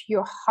to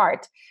your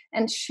heart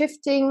and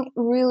shifting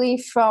really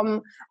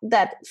from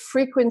that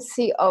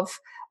frequency of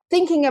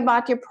thinking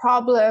about your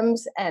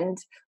problems and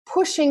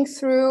pushing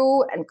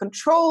through and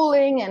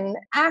controlling and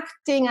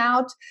acting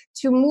out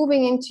to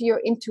moving into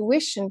your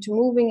intuition, to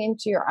moving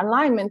into your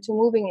alignment, to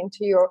moving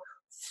into your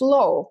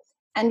flow.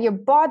 And your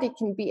body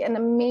can be an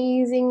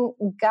amazing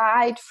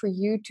guide for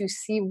you to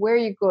see where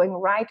you're going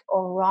right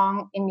or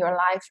wrong in your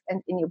life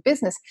and in your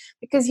business,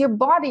 because your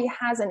body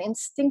has an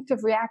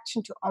instinctive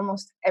reaction to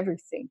almost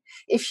everything.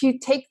 If you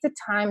take the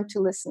time to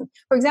listen,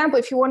 for example,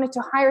 if you wanted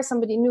to hire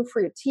somebody new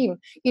for your team,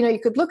 you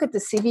could look at the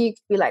CV, you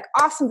could be like,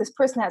 awesome, this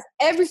person has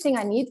everything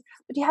I need,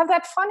 but you have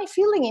that funny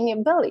feeling in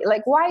your belly.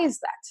 Like, why is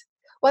that?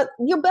 Well,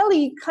 your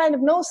belly kind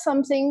of knows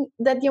something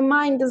that your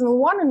mind doesn't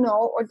want to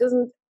know or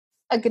doesn't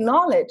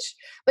acknowledge.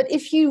 But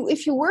if you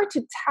were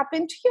to tap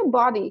into your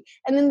body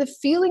and then the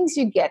feelings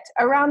you get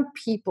around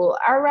people,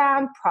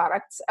 around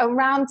products,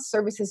 around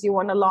services you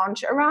want to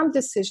launch, around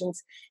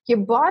decisions, your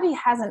body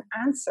has an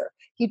answer.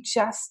 You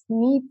just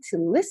need to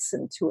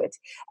listen to it.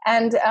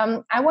 And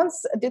I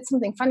once did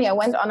something funny. I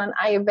went on an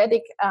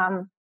Ayurvedic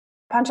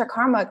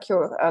Panchakarma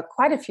cure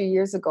quite a few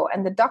years ago,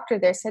 and the doctor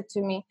there said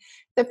to me,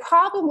 the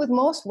problem with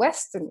most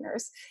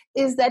Westerners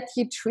is that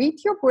you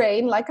treat your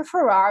brain like a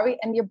Ferrari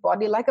and your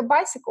body like a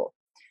bicycle.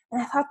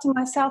 And I thought to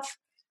myself,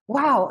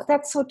 wow,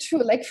 that's so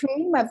true. Like for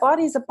me, my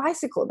body is a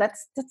bicycle.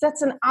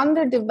 That's an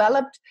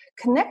underdeveloped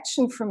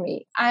connection for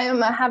me. I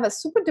have a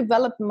super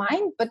developed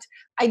mind, but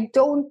I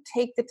don't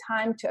take the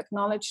time to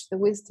acknowledge the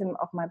wisdom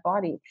of my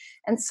body.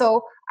 And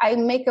so I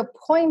make a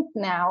point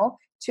now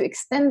to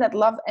extend that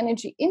love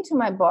energy into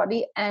my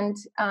body and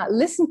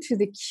listen to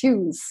the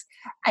cues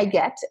I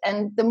get.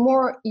 And the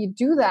more you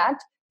do that,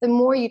 the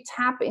more you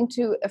tap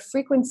into a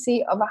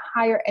frequency of a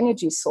higher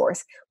energy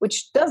source,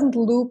 which doesn't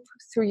loop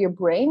through your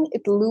brain.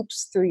 It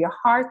loops through your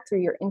heart, through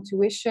your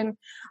intuition,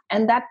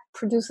 and that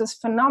produces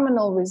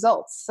phenomenal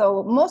results.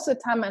 So most of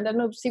the time, and I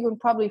know, Sigmund,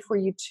 probably for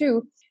you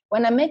too,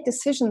 when I make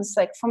decisions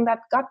like from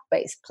that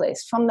gut-based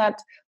place, from that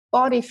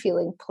body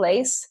feeling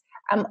place,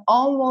 I'm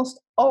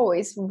almost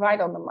always right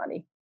on the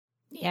money.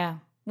 Yeah.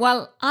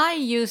 Well, I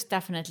use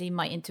definitely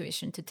my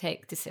intuition to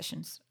take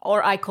decisions,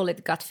 or I call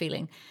it gut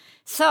feeling.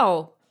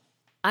 So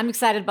I'm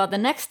excited about the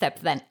next step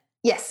then.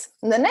 Yes.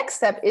 And the next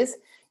step is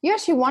you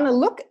actually want to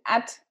look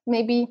at,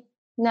 maybe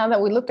now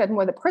that we looked at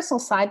more the personal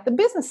side, the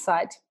business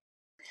side.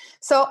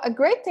 So a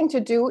great thing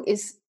to do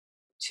is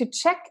to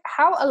check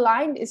how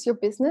aligned is your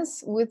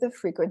business with the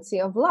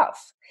frequency of love.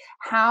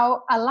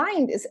 How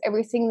aligned is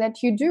everything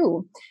that you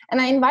do?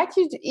 And I invite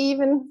you to,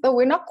 even though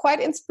we're not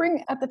quite in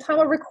spring at the time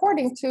of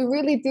recording, to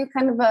really do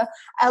kind of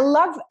a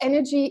love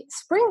energy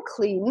spring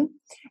clean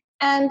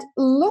and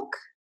look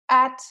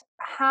at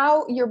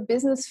how your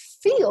business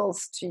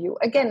feels to you.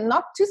 Again,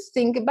 not to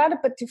think about it,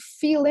 but to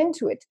feel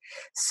into it.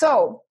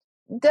 So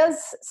does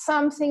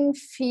something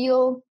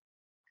feel,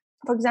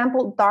 for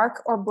example,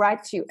 dark or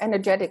bright to you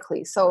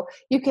energetically? So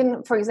you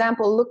can, for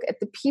example, look at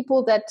the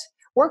people that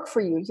work for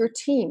you, your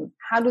team.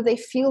 How do they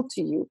feel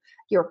to you?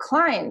 Your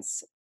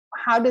clients,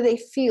 how do they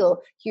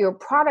feel? Your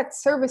product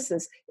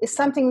services, is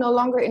something no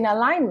longer in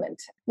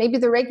alignment? Maybe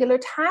the regular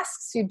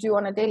tasks you do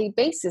on a daily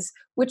basis,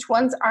 which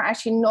ones are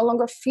actually no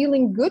longer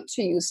feeling good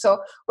to you? So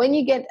when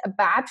you get a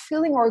bad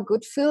feeling or a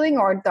good feeling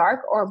or a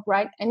dark or a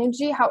bright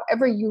energy,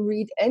 however you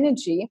read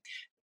energy,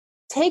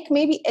 take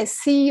maybe a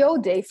CEO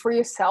day for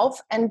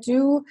yourself and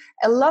do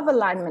a love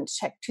alignment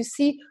check to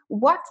see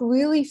what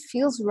really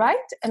feels right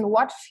and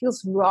what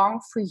feels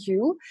wrong for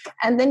you.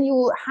 And then you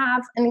will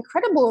have an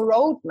incredible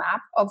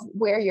roadmap of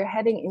where you're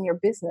heading in your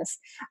business.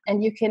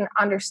 And you can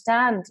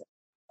understand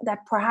that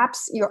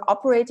perhaps you're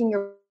operating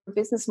your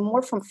business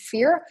more from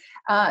fear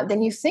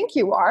than you think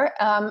you are,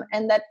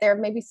 and that there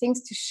may be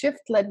things to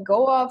shift, let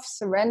go of,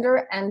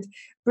 surrender, and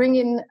bring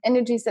in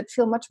energies that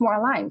feel much more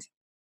aligned.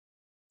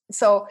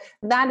 So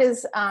that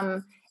is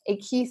a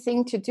key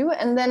thing to do.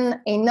 And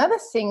then another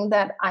thing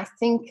that I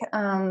think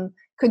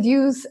could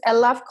use a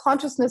love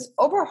consciousness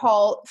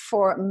overhaul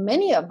for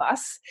many of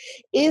us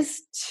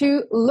is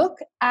to look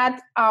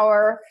at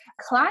our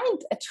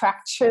client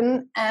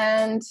attraction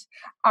and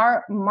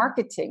our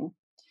marketing.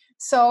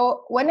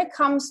 So when it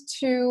comes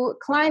to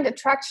client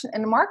attraction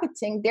and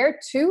marketing, there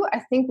too, I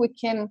think we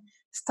can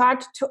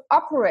start to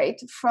operate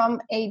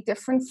from a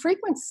different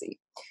frequency.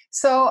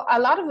 So a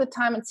lot of the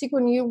time, and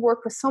Sigmund, you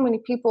work with so many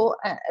people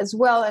as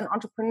well, and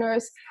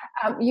entrepreneurs,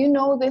 you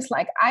know this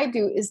like I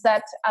do, is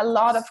that a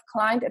lot of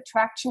client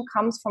attraction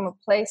comes from a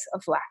place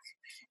of lack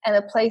and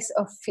a place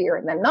of fear.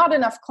 And then not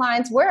enough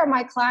clients. Where are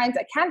my clients?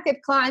 I can't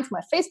get clients.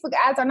 My Facebook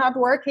ads are not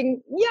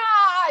working.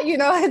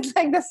 Yeah, it's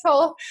like this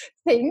whole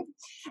thing.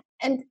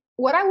 And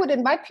what I would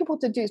invite people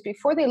to do is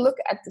before they look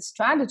at the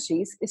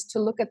strategies is to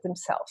look at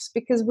themselves,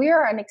 because we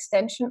are an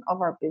extension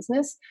of our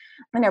business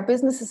and our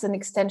business is an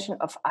extension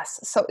of us.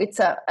 So it's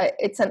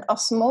an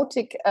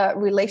osmotic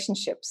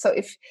relationship. So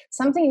if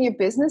something in your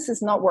business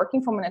is not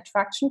working from an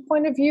attraction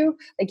point of view,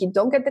 like you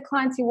don't get the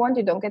clients you want,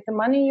 you don't get the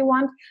money you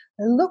want,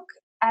 look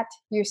at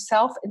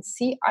yourself and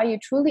see, are you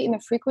truly in a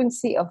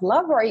frequency of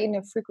love or are you in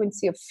a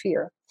frequency of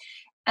fear?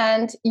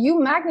 And you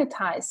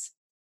magnetize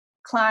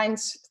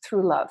clients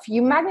through love.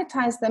 You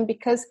magnetize them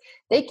because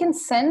they can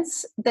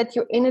sense that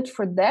you're in it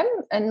for them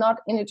and not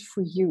in it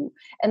for you.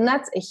 And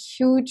that's a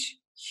huge,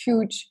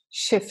 huge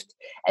shift.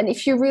 And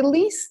if you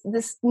release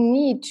this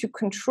need to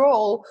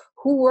control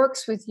who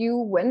works with you,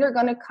 when they're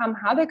going to come,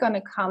 how they're going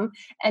to come,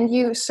 and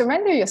you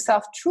surrender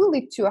yourself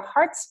truly to a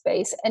heart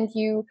space, and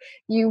you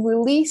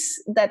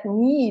release that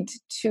need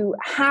to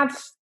have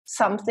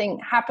something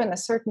happen a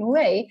certain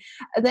way,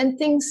 then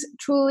things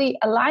truly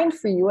align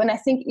for you. And I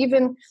think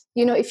even,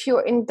 if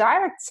you're in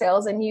direct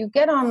sales and you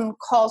get on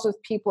calls with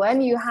people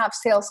and you have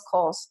sales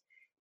calls,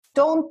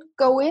 don't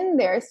go in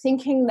there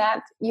thinking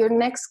that your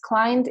next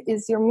client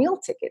is your meal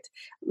ticket.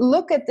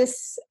 Look at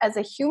this as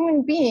a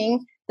human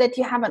being that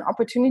you have an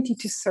opportunity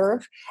to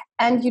serve,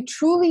 and you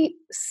truly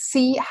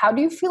see, how do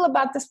you feel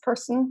about this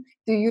person?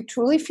 Do you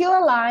truly feel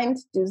aligned?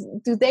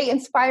 Do they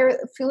inspire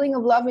a feeling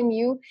of love in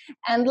you?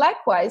 And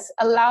likewise,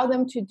 allow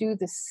them to do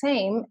the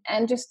same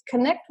and just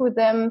connect with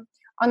them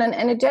on an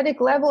energetic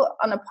level,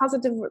 on a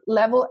positive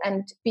level,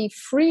 and be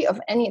free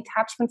of any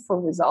attachment for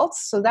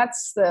results. So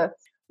that's the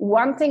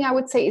one thing I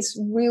would say is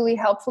really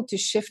helpful to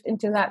shift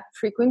into that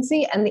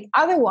frequency. And the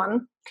other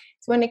one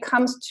is when it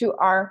comes to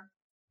our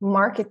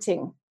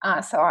marketing,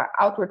 so our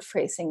outward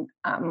facing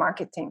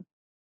marketing.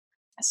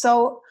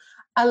 So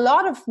a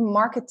lot of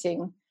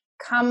marketing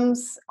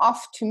comes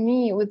off to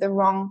me with the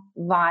wrong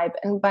vibe.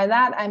 And by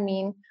that, I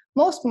mean,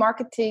 most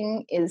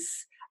marketing is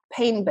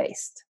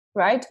pain-based,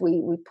 right?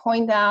 We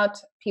point out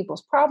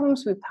people's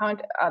problems, we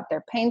point out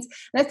their pains.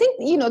 And I think,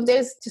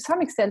 there's, to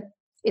some extent,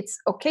 it's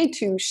okay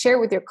to share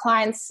with your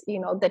clients,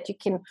 that you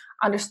can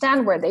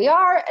understand where they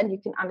are and you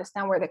can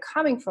understand where they're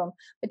coming from.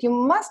 But you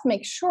must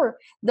make sure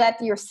that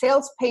your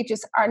sales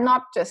pages are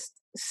not just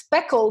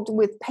speckled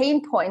with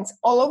pain points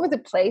all over the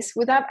place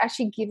without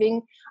actually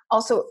giving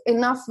also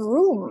enough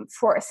room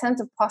for a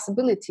sense of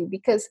possibility.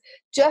 Because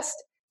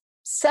just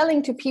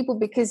selling to people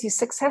because you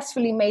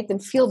successfully made them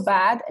feel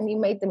bad and you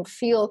made them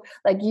feel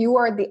like you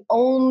are the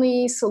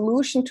only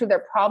solution to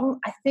their problem,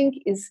 I think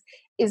is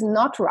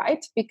not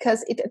right,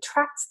 because it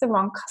attracts the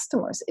wrong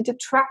customers. It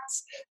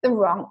attracts the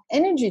wrong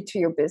energy to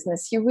your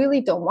business. You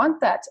really don't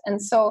want that.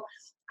 And so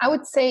I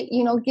would say,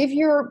 give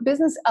your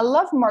business a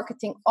love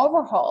marketing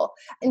overhaul.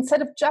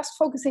 Instead of just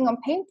focusing on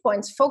pain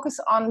points, focus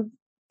on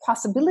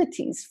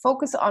possibilities,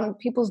 focus on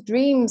people's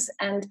dreams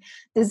and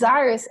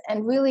desires,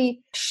 and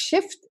really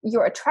shift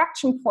your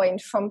attraction point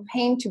from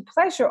pain to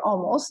pleasure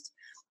almost.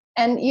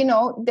 And,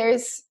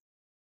 there's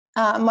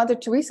Mother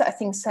Teresa, I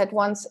think, said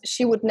once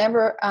she would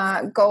never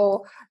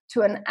go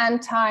to an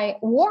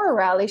anti-war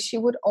rally. She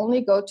would only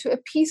go to a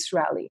peace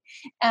rally.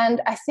 And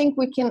I think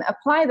we can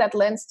apply that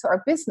lens to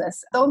our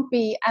business. Don't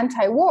be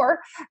anti-war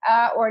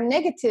or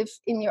negative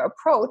in your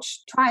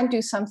approach. Try and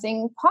do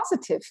something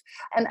positive.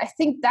 And I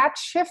think that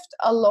shift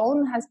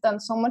alone has done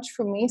so much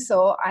for me.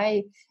 So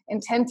I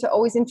intend to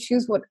always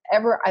infuse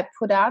whatever I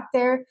put out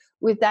there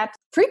with that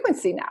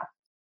frequency now.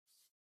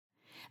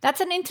 That's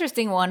an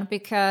interesting one,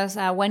 because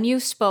when you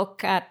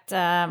spoke at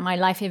my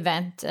live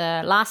event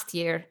last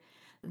year,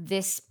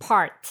 this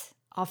part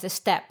of the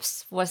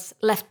steps was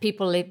left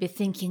people a little bit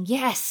thinking,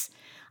 yes,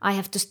 I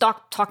have to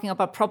stop talking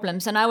about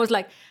problems. And I was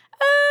like,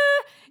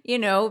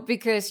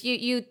 because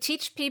you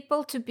teach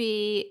people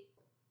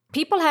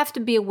people have to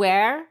be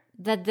aware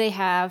that they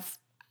have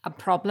a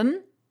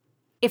problem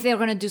if they're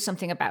going to do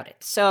something about it.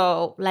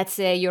 So let's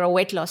say you're a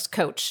weight loss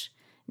coach.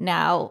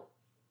 Now,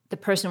 the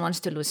person wants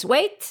to lose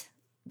weight.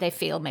 They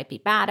feel maybe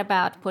bad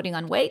about putting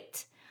on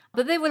weight,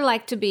 but they would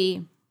like to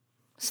be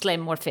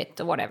slim or fit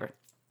or whatever,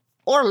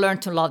 or learn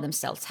to love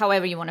themselves,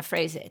 however you want to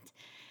phrase it.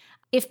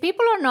 If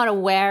people are not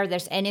aware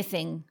there's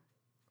anything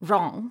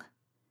wrong,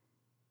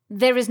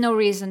 there is no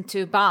reason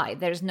to buy.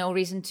 There's no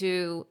reason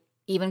to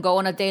even go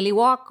on a daily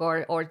walk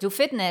or do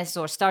fitness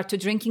or start to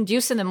drinking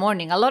juice in the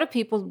morning. A lot of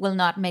people will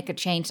not make a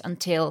change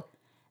until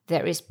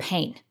there is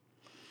pain.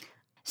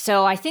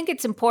 So I think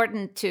it's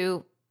important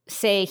to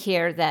say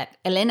here that,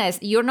 Elena,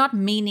 you're not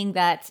meaning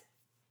that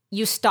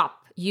you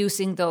stop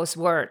using those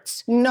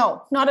words.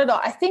 No, not at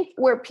all. I think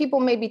where people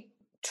maybe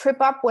trip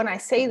up when I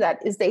say that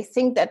is they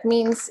think that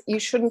means you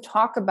shouldn't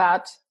talk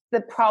about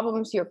the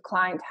problems your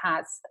client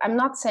has. I'm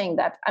not saying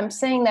that. I'm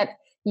saying that,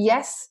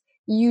 yes,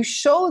 you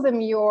show them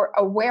your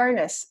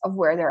awareness of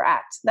where they're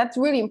at. That's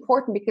really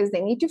important, because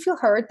they need to feel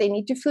heard. They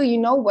need to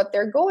feel what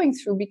they're going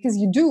through, because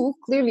you do,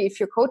 clearly, if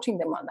you're coaching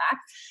them on that.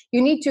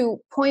 You need to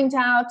point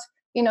out,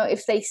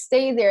 if they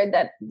stay there,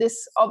 that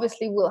this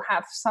obviously will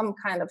have some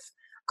kind of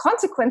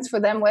consequence for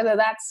them, whether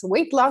that's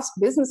weight loss,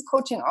 business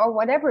coaching, or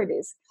whatever it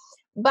is.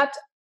 But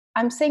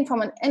I'm saying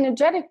from an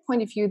energetic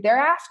point of view,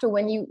 thereafter,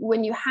 when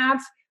you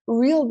have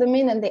reel them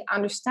in and they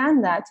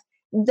understand that,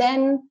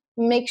 then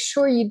make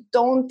sure you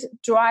don't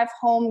drive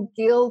home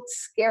guilt,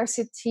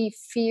 scarcity,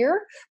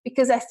 fear,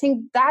 because I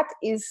think that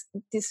is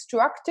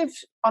destructive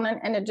on an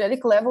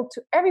energetic level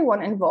to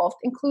everyone involved,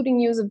 including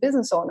you as a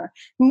business owner.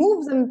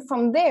 Move them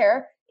from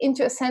there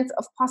into a sense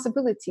of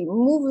possibility,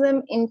 move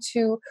them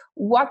into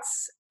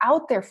what's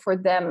out there for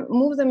them,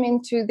 move them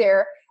into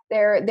their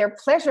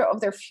pleasure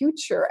of their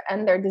future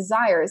and their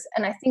desires.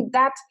 And I think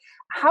that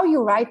how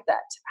you write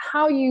that,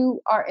 how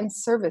you are in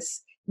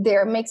service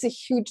there makes a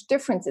huge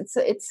difference.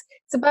 It's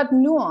about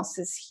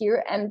nuances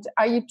here. And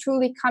are you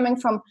truly coming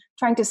from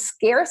trying to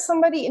scare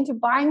somebody into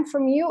buying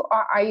from you,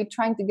 or are you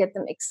trying to get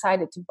them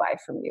excited to buy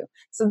from you?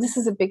 So this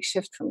is a big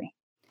shift for me.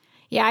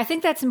 Yeah, I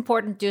think that's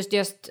important to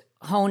just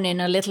hone in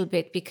a little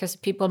bit, because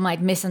people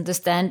might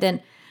misunderstand.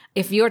 And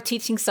if you're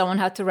teaching someone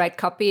how to write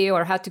copy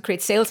or how to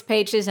create sales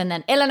pages, and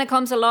then Elena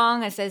comes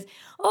along and says,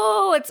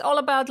 oh, it's all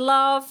about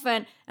love.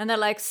 And they're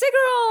like,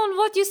 Sigrun,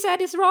 what you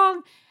said is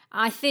wrong.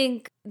 I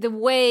think the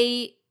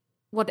way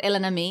what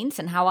Elena means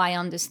and how I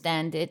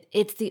understand it,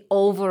 it's the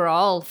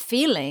overall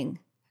feeling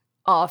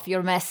of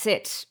your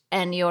message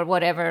and your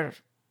whatever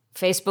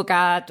Facebook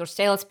ad or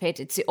sales page.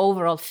 It's the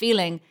overall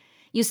feeling.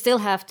 You still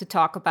have to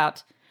talk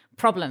about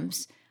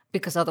problems,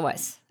 because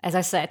otherwise, as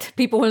I said,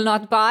 people will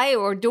not buy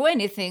or do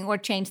anything or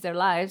change their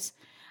lives.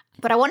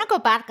 But I want to go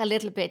back a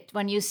little bit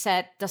when you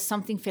said, does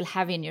something feel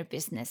heavy in your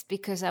business?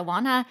 Because I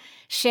want to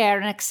share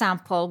an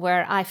example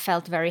where I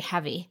felt very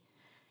heavy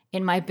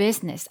in my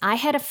business. I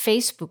had a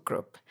Facebook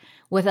group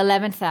with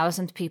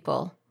 11,000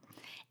 people.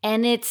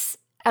 And it's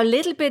a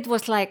little bit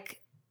was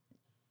like,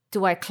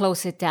 do I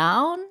close it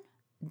down?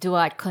 Do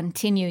I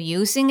continue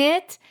using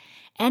it?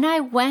 And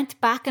I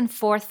went back and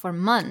forth for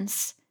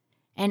months.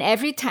 And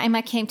every time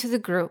I came to the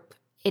group,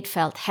 it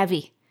felt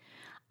heavy.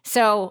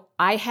 So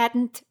I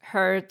hadn't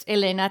heard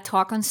Elena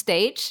talk on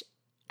stage.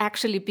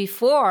 Actually,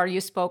 before you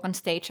spoke on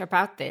stage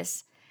about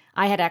this,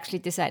 I had actually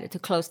decided to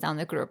close down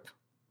the group.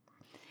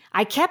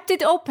 I kept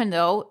it open,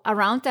 though,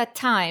 around that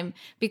time,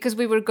 because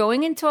we were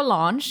going into a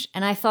launch,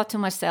 and I thought to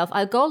myself,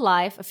 I'll go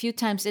live a few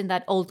times in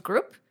that old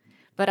group,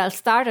 but I'll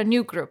start a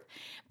new group.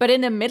 But in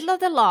the middle of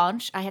the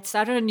launch, I had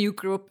started a new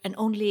group, and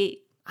only,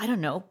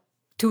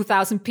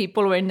 2,000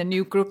 people were in the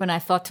new group, and I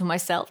thought to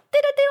myself,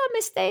 did I do a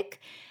mistake?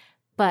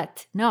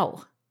 But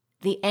no,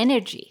 the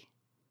energy.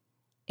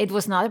 It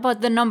was not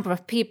about the number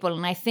of people,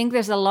 and I think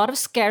there's a lot of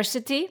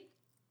scarcity.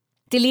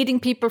 Deleting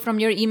people from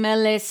your email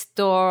list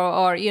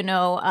or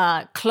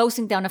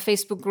closing down a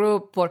Facebook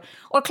group or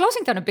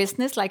closing down a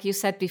business, like you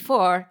said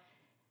before.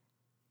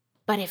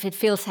 But if it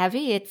feels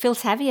heavy, it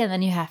feels heavy, and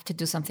then you have to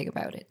do something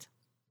about it.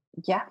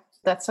 Yeah,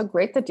 that's so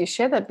great that you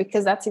share that,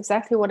 because that's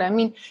exactly what I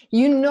mean.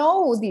 You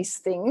know these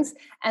things,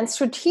 and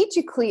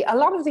strategically, a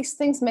lot of these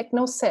things make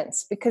no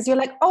sense, because you're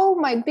like, oh,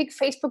 my big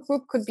Facebook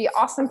group could be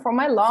awesome for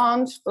my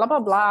launch, blah,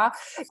 blah, blah.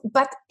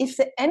 But if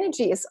the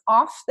energy is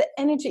off, the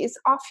energy is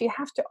off. You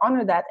have to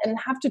honor that and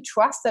have to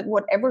trust that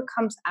whatever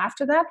comes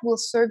after that will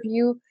serve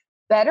you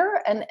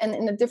better and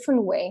in a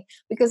different way,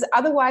 because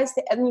otherwise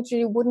the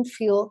energy wouldn't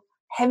feel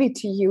heavy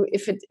to you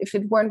if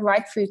it weren't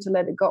right for you to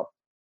let it go.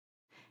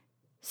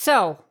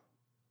 So,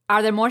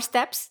 are there more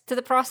steps to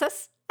the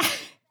process?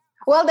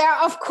 Well, there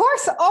are, of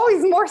course,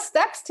 always more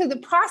steps to the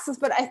process.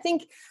 But I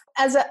think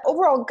as an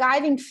overall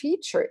guiding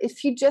feature,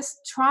 if you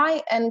just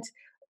try and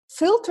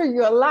filter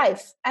your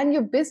life and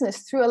your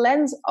business through a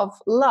lens of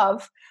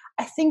love,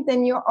 I think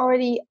then you're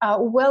already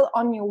well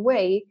on your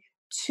way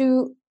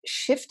to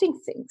shifting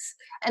things.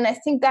 And I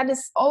think that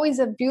is always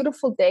a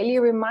beautiful daily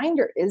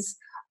reminder is,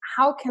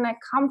 how can I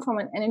come from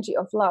an energy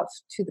of love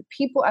to the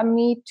people I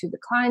meet, to the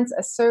clients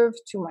I serve,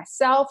 to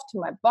myself, to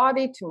my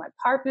body, to my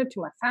partner,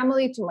 to my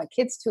family, to my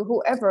kids, to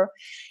whoever,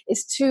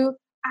 is to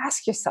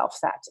ask yourself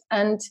that.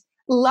 And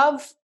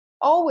love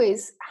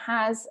always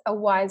has a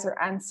wiser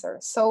answer.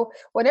 So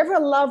whatever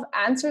love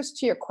answers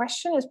to your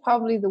question is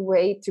probably the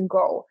way to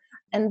go.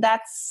 And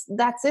that's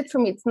it for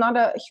me. It's not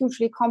a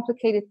hugely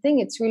complicated thing.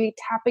 It's really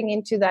tapping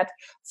into that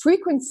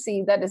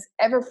frequency that is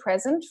ever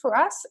present for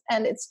us.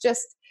 And it's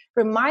just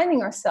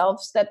reminding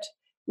ourselves that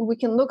we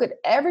can look at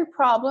every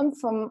problem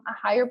from a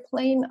higher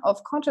plane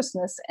of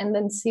consciousness and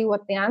then see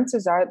what the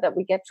answers are that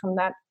we get from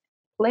that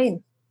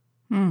plane.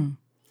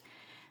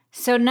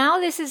 So now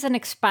this is an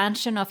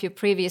expansion of your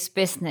previous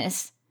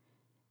business.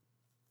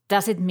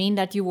 Does it mean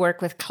that you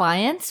work with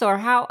clients, or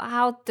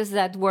how does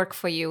that work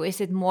for you?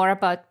 Is it more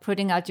about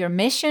putting out your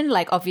mission?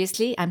 Like,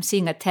 obviously, I'm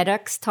seeing a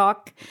TEDx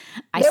talk.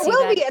 There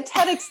will be a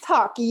TEDx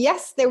talk.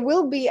 Yes, there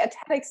will be a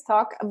TEDx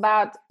talk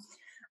about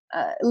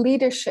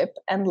leadership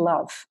and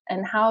love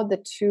and how the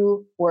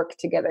two work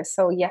together.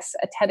 So yes,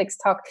 a TEDx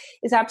talk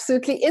is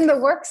absolutely in the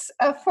works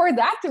for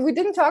that. We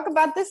didn't talk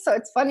about this, so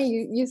it's funny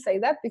you say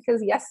that,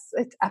 because yes,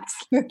 it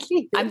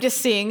absolutely is. I'm just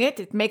seeing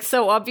it. It makes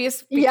so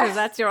obvious because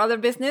that's your other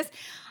business.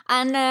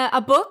 And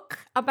a book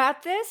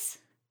about this?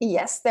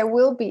 Yes, there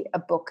will be a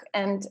book.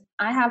 And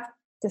I have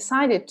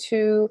decided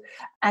to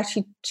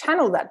actually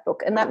channel that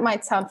book. And that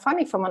might sound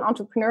funny from an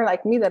entrepreneur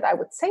like me that I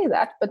would say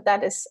that, but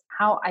that is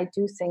how I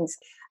do things.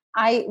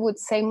 I would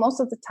say most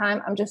of the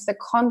time I'm just a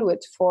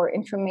conduit for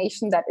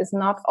information that is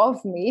not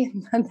of me,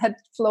 but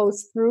that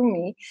flows through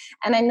me.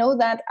 And I know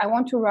that I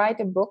want to write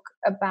a book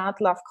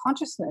about love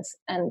consciousness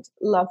and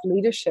love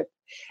leadership.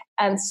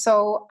 And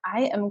so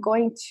I am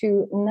going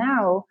to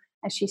now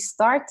actually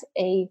start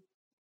a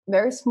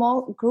very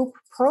small group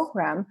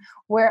program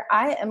where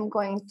I am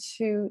going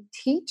to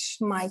teach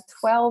my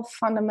 12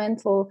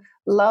 fundamental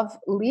love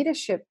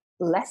leadership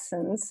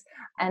lessons,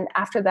 and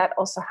after that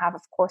also have,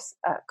 of course,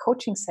 a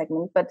coaching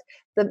segment. But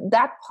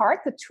that part,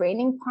 the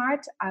training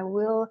part, I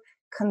will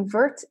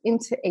convert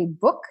into a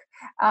book.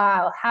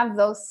 I'll have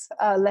those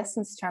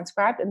lessons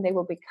transcribed and they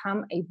will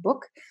become a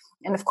book.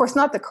 And of course,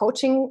 not the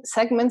coaching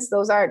segments.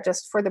 Those are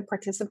just for the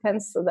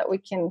participants so that we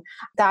can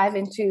dive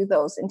into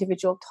those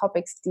individual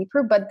topics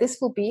deeper. But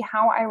this will be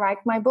how I write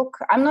my book.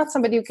 I'm not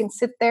somebody who can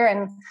sit there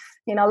and,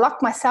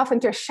 lock myself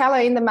into a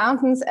chalet in the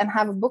mountains and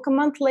have a book a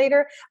month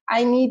later.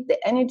 I need the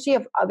energy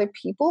of other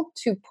people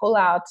to pull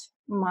out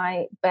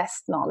my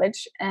best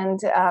knowledge and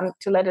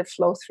to let it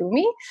flow through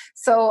me.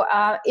 So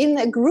in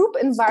a group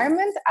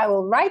environment, I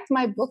will write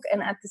my book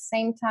and at the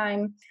same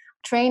time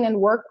train and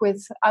work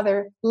with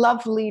other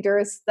love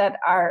leaders that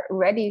are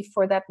ready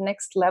for that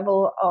next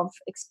level of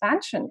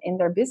expansion in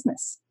their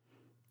business.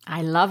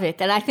 I love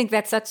it. And I think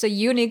that's such a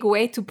unique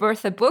way to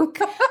birth a book.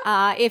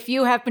 If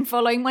you have been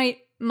following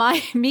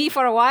me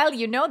for a while,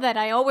 you know that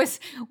I always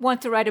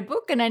want to write a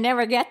book and I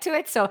never get to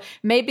it. So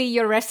maybe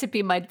your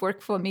recipe might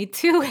work for me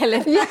too,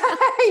 Elena.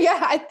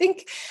 Yeah. I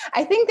think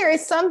there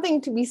is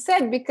something to be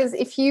said, because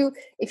if you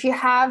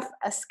have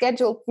a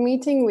scheduled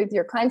meeting with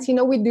your clients,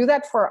 we do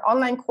that for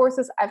online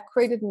courses. I've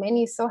created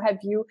many, so have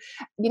you.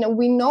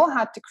 We know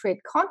how to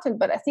create content,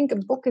 but I think a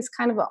book is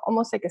kind of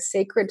almost like a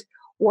sacred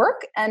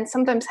work. And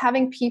sometimes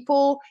having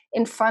people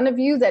in front of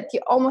you that you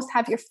almost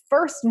have your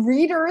first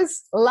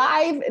readers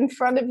live in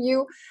front of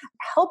you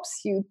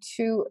helps you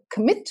to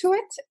commit to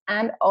it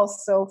and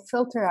also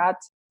filter out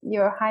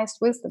your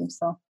highest wisdom.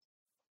 So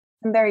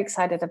I'm very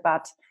excited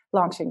about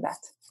launching that.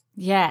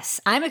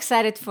 Yes, I'm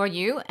excited for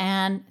you.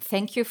 And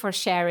thank you for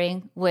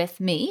sharing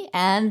with me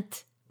and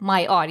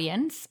my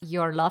audience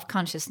your love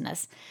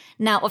consciousness.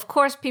 Now, of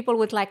course, people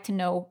would like to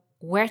know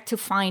where to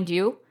find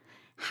you.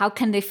 How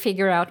can they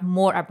figure out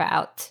more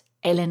about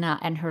Elena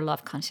and her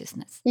love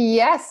consciousness?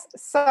 Yes.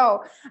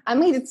 So I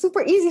made it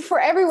super easy for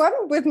everyone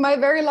with my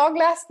very long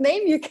last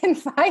name. You can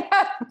find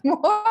out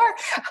more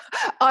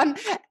on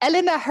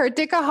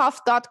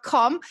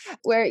elenaherdieckerhoff.com,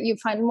 where you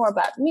find more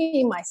about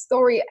me, my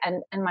story,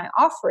 and my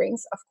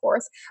offerings, of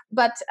course.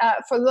 But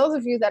for those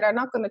of you that are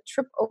not going to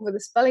trip over the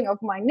spelling of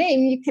my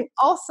name, you can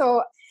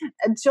also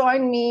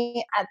join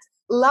me at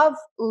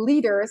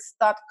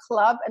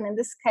loveleaders.club, and in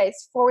this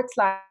case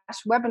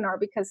 /webinar,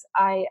 because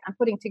I am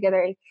putting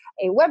together a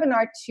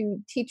webinar to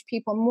teach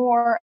people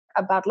more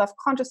about love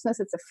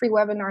consciousness. It's a free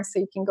webinar, so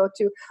you can go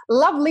to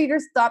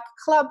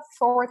loveleaders.club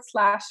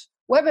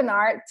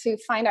 /webinar to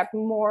find out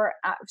more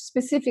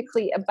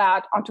specifically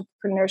about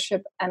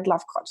entrepreneurship and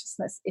love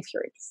consciousness if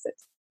you're interested.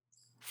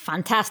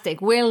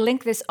 Fantastic. We'll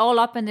link this all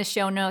up in the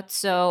show notes,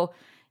 so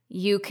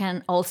you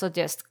can also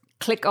just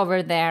click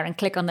over there and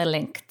click on the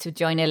link to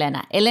join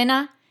Elena.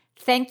 Elena,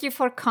 thank you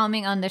for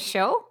coming on the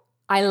show.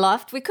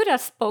 We could have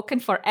spoken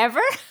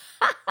forever.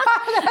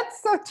 That's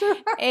so true.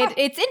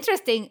 It's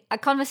interesting. A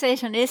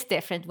conversation is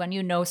different when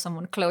you know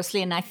someone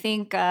closely. And I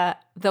think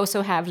those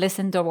who have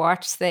listened or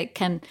watched, they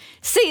can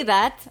see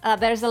that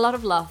there's a lot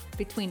of love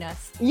between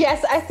us.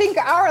 Yes, I think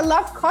our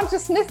love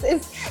consciousness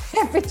is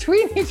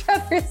between each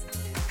other is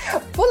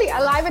fully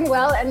alive and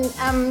well. And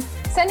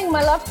sending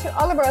my love to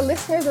all of our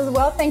listeners as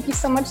well. Thank you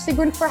so much,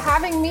 Sigrun, for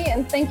having me.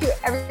 And thank you,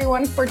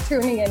 everyone, for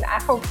tuning in.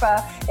 I hope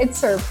it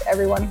served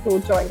everyone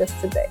who joined us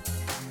today.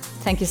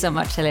 Thank you so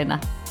much,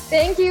 Elena.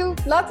 Thank you.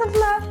 Lots of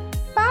love.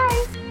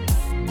 Bye.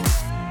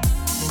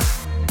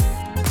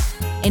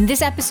 In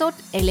this episode,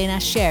 Elena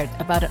shared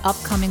about an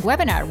upcoming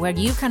webinar where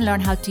you can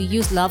learn how to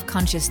use love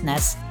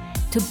consciousness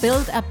to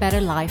build a better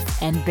life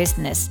and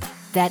business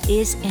that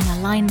is in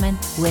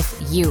alignment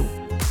with you.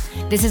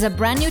 This is a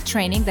brand new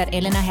training that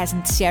Elena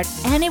hasn't shared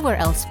anywhere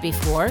else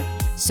before,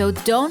 so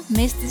don't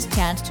miss this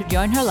chance to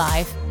join her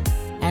live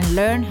and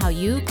learn how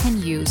you can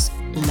use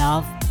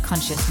love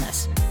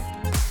consciousness.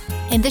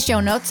 In the show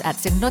notes at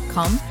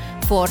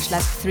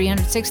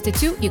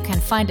sigrun.com/362, you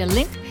can find a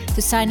link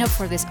to sign up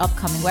for this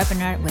upcoming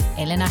webinar with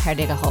Elena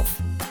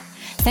Herdieckerhoff.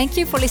 Thank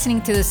you for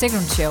listening to The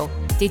Sigrun Show.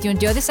 Did you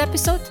enjoy this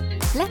episode?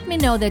 Let me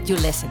know that you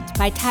listened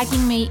by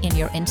tagging me in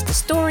your Insta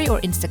story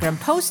or Instagram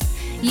post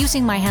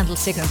using my handle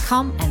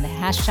sigrun.com and the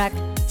hashtag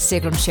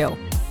Sigrun Show.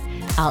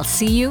 I'll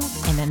see you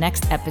in the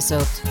next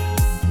episode.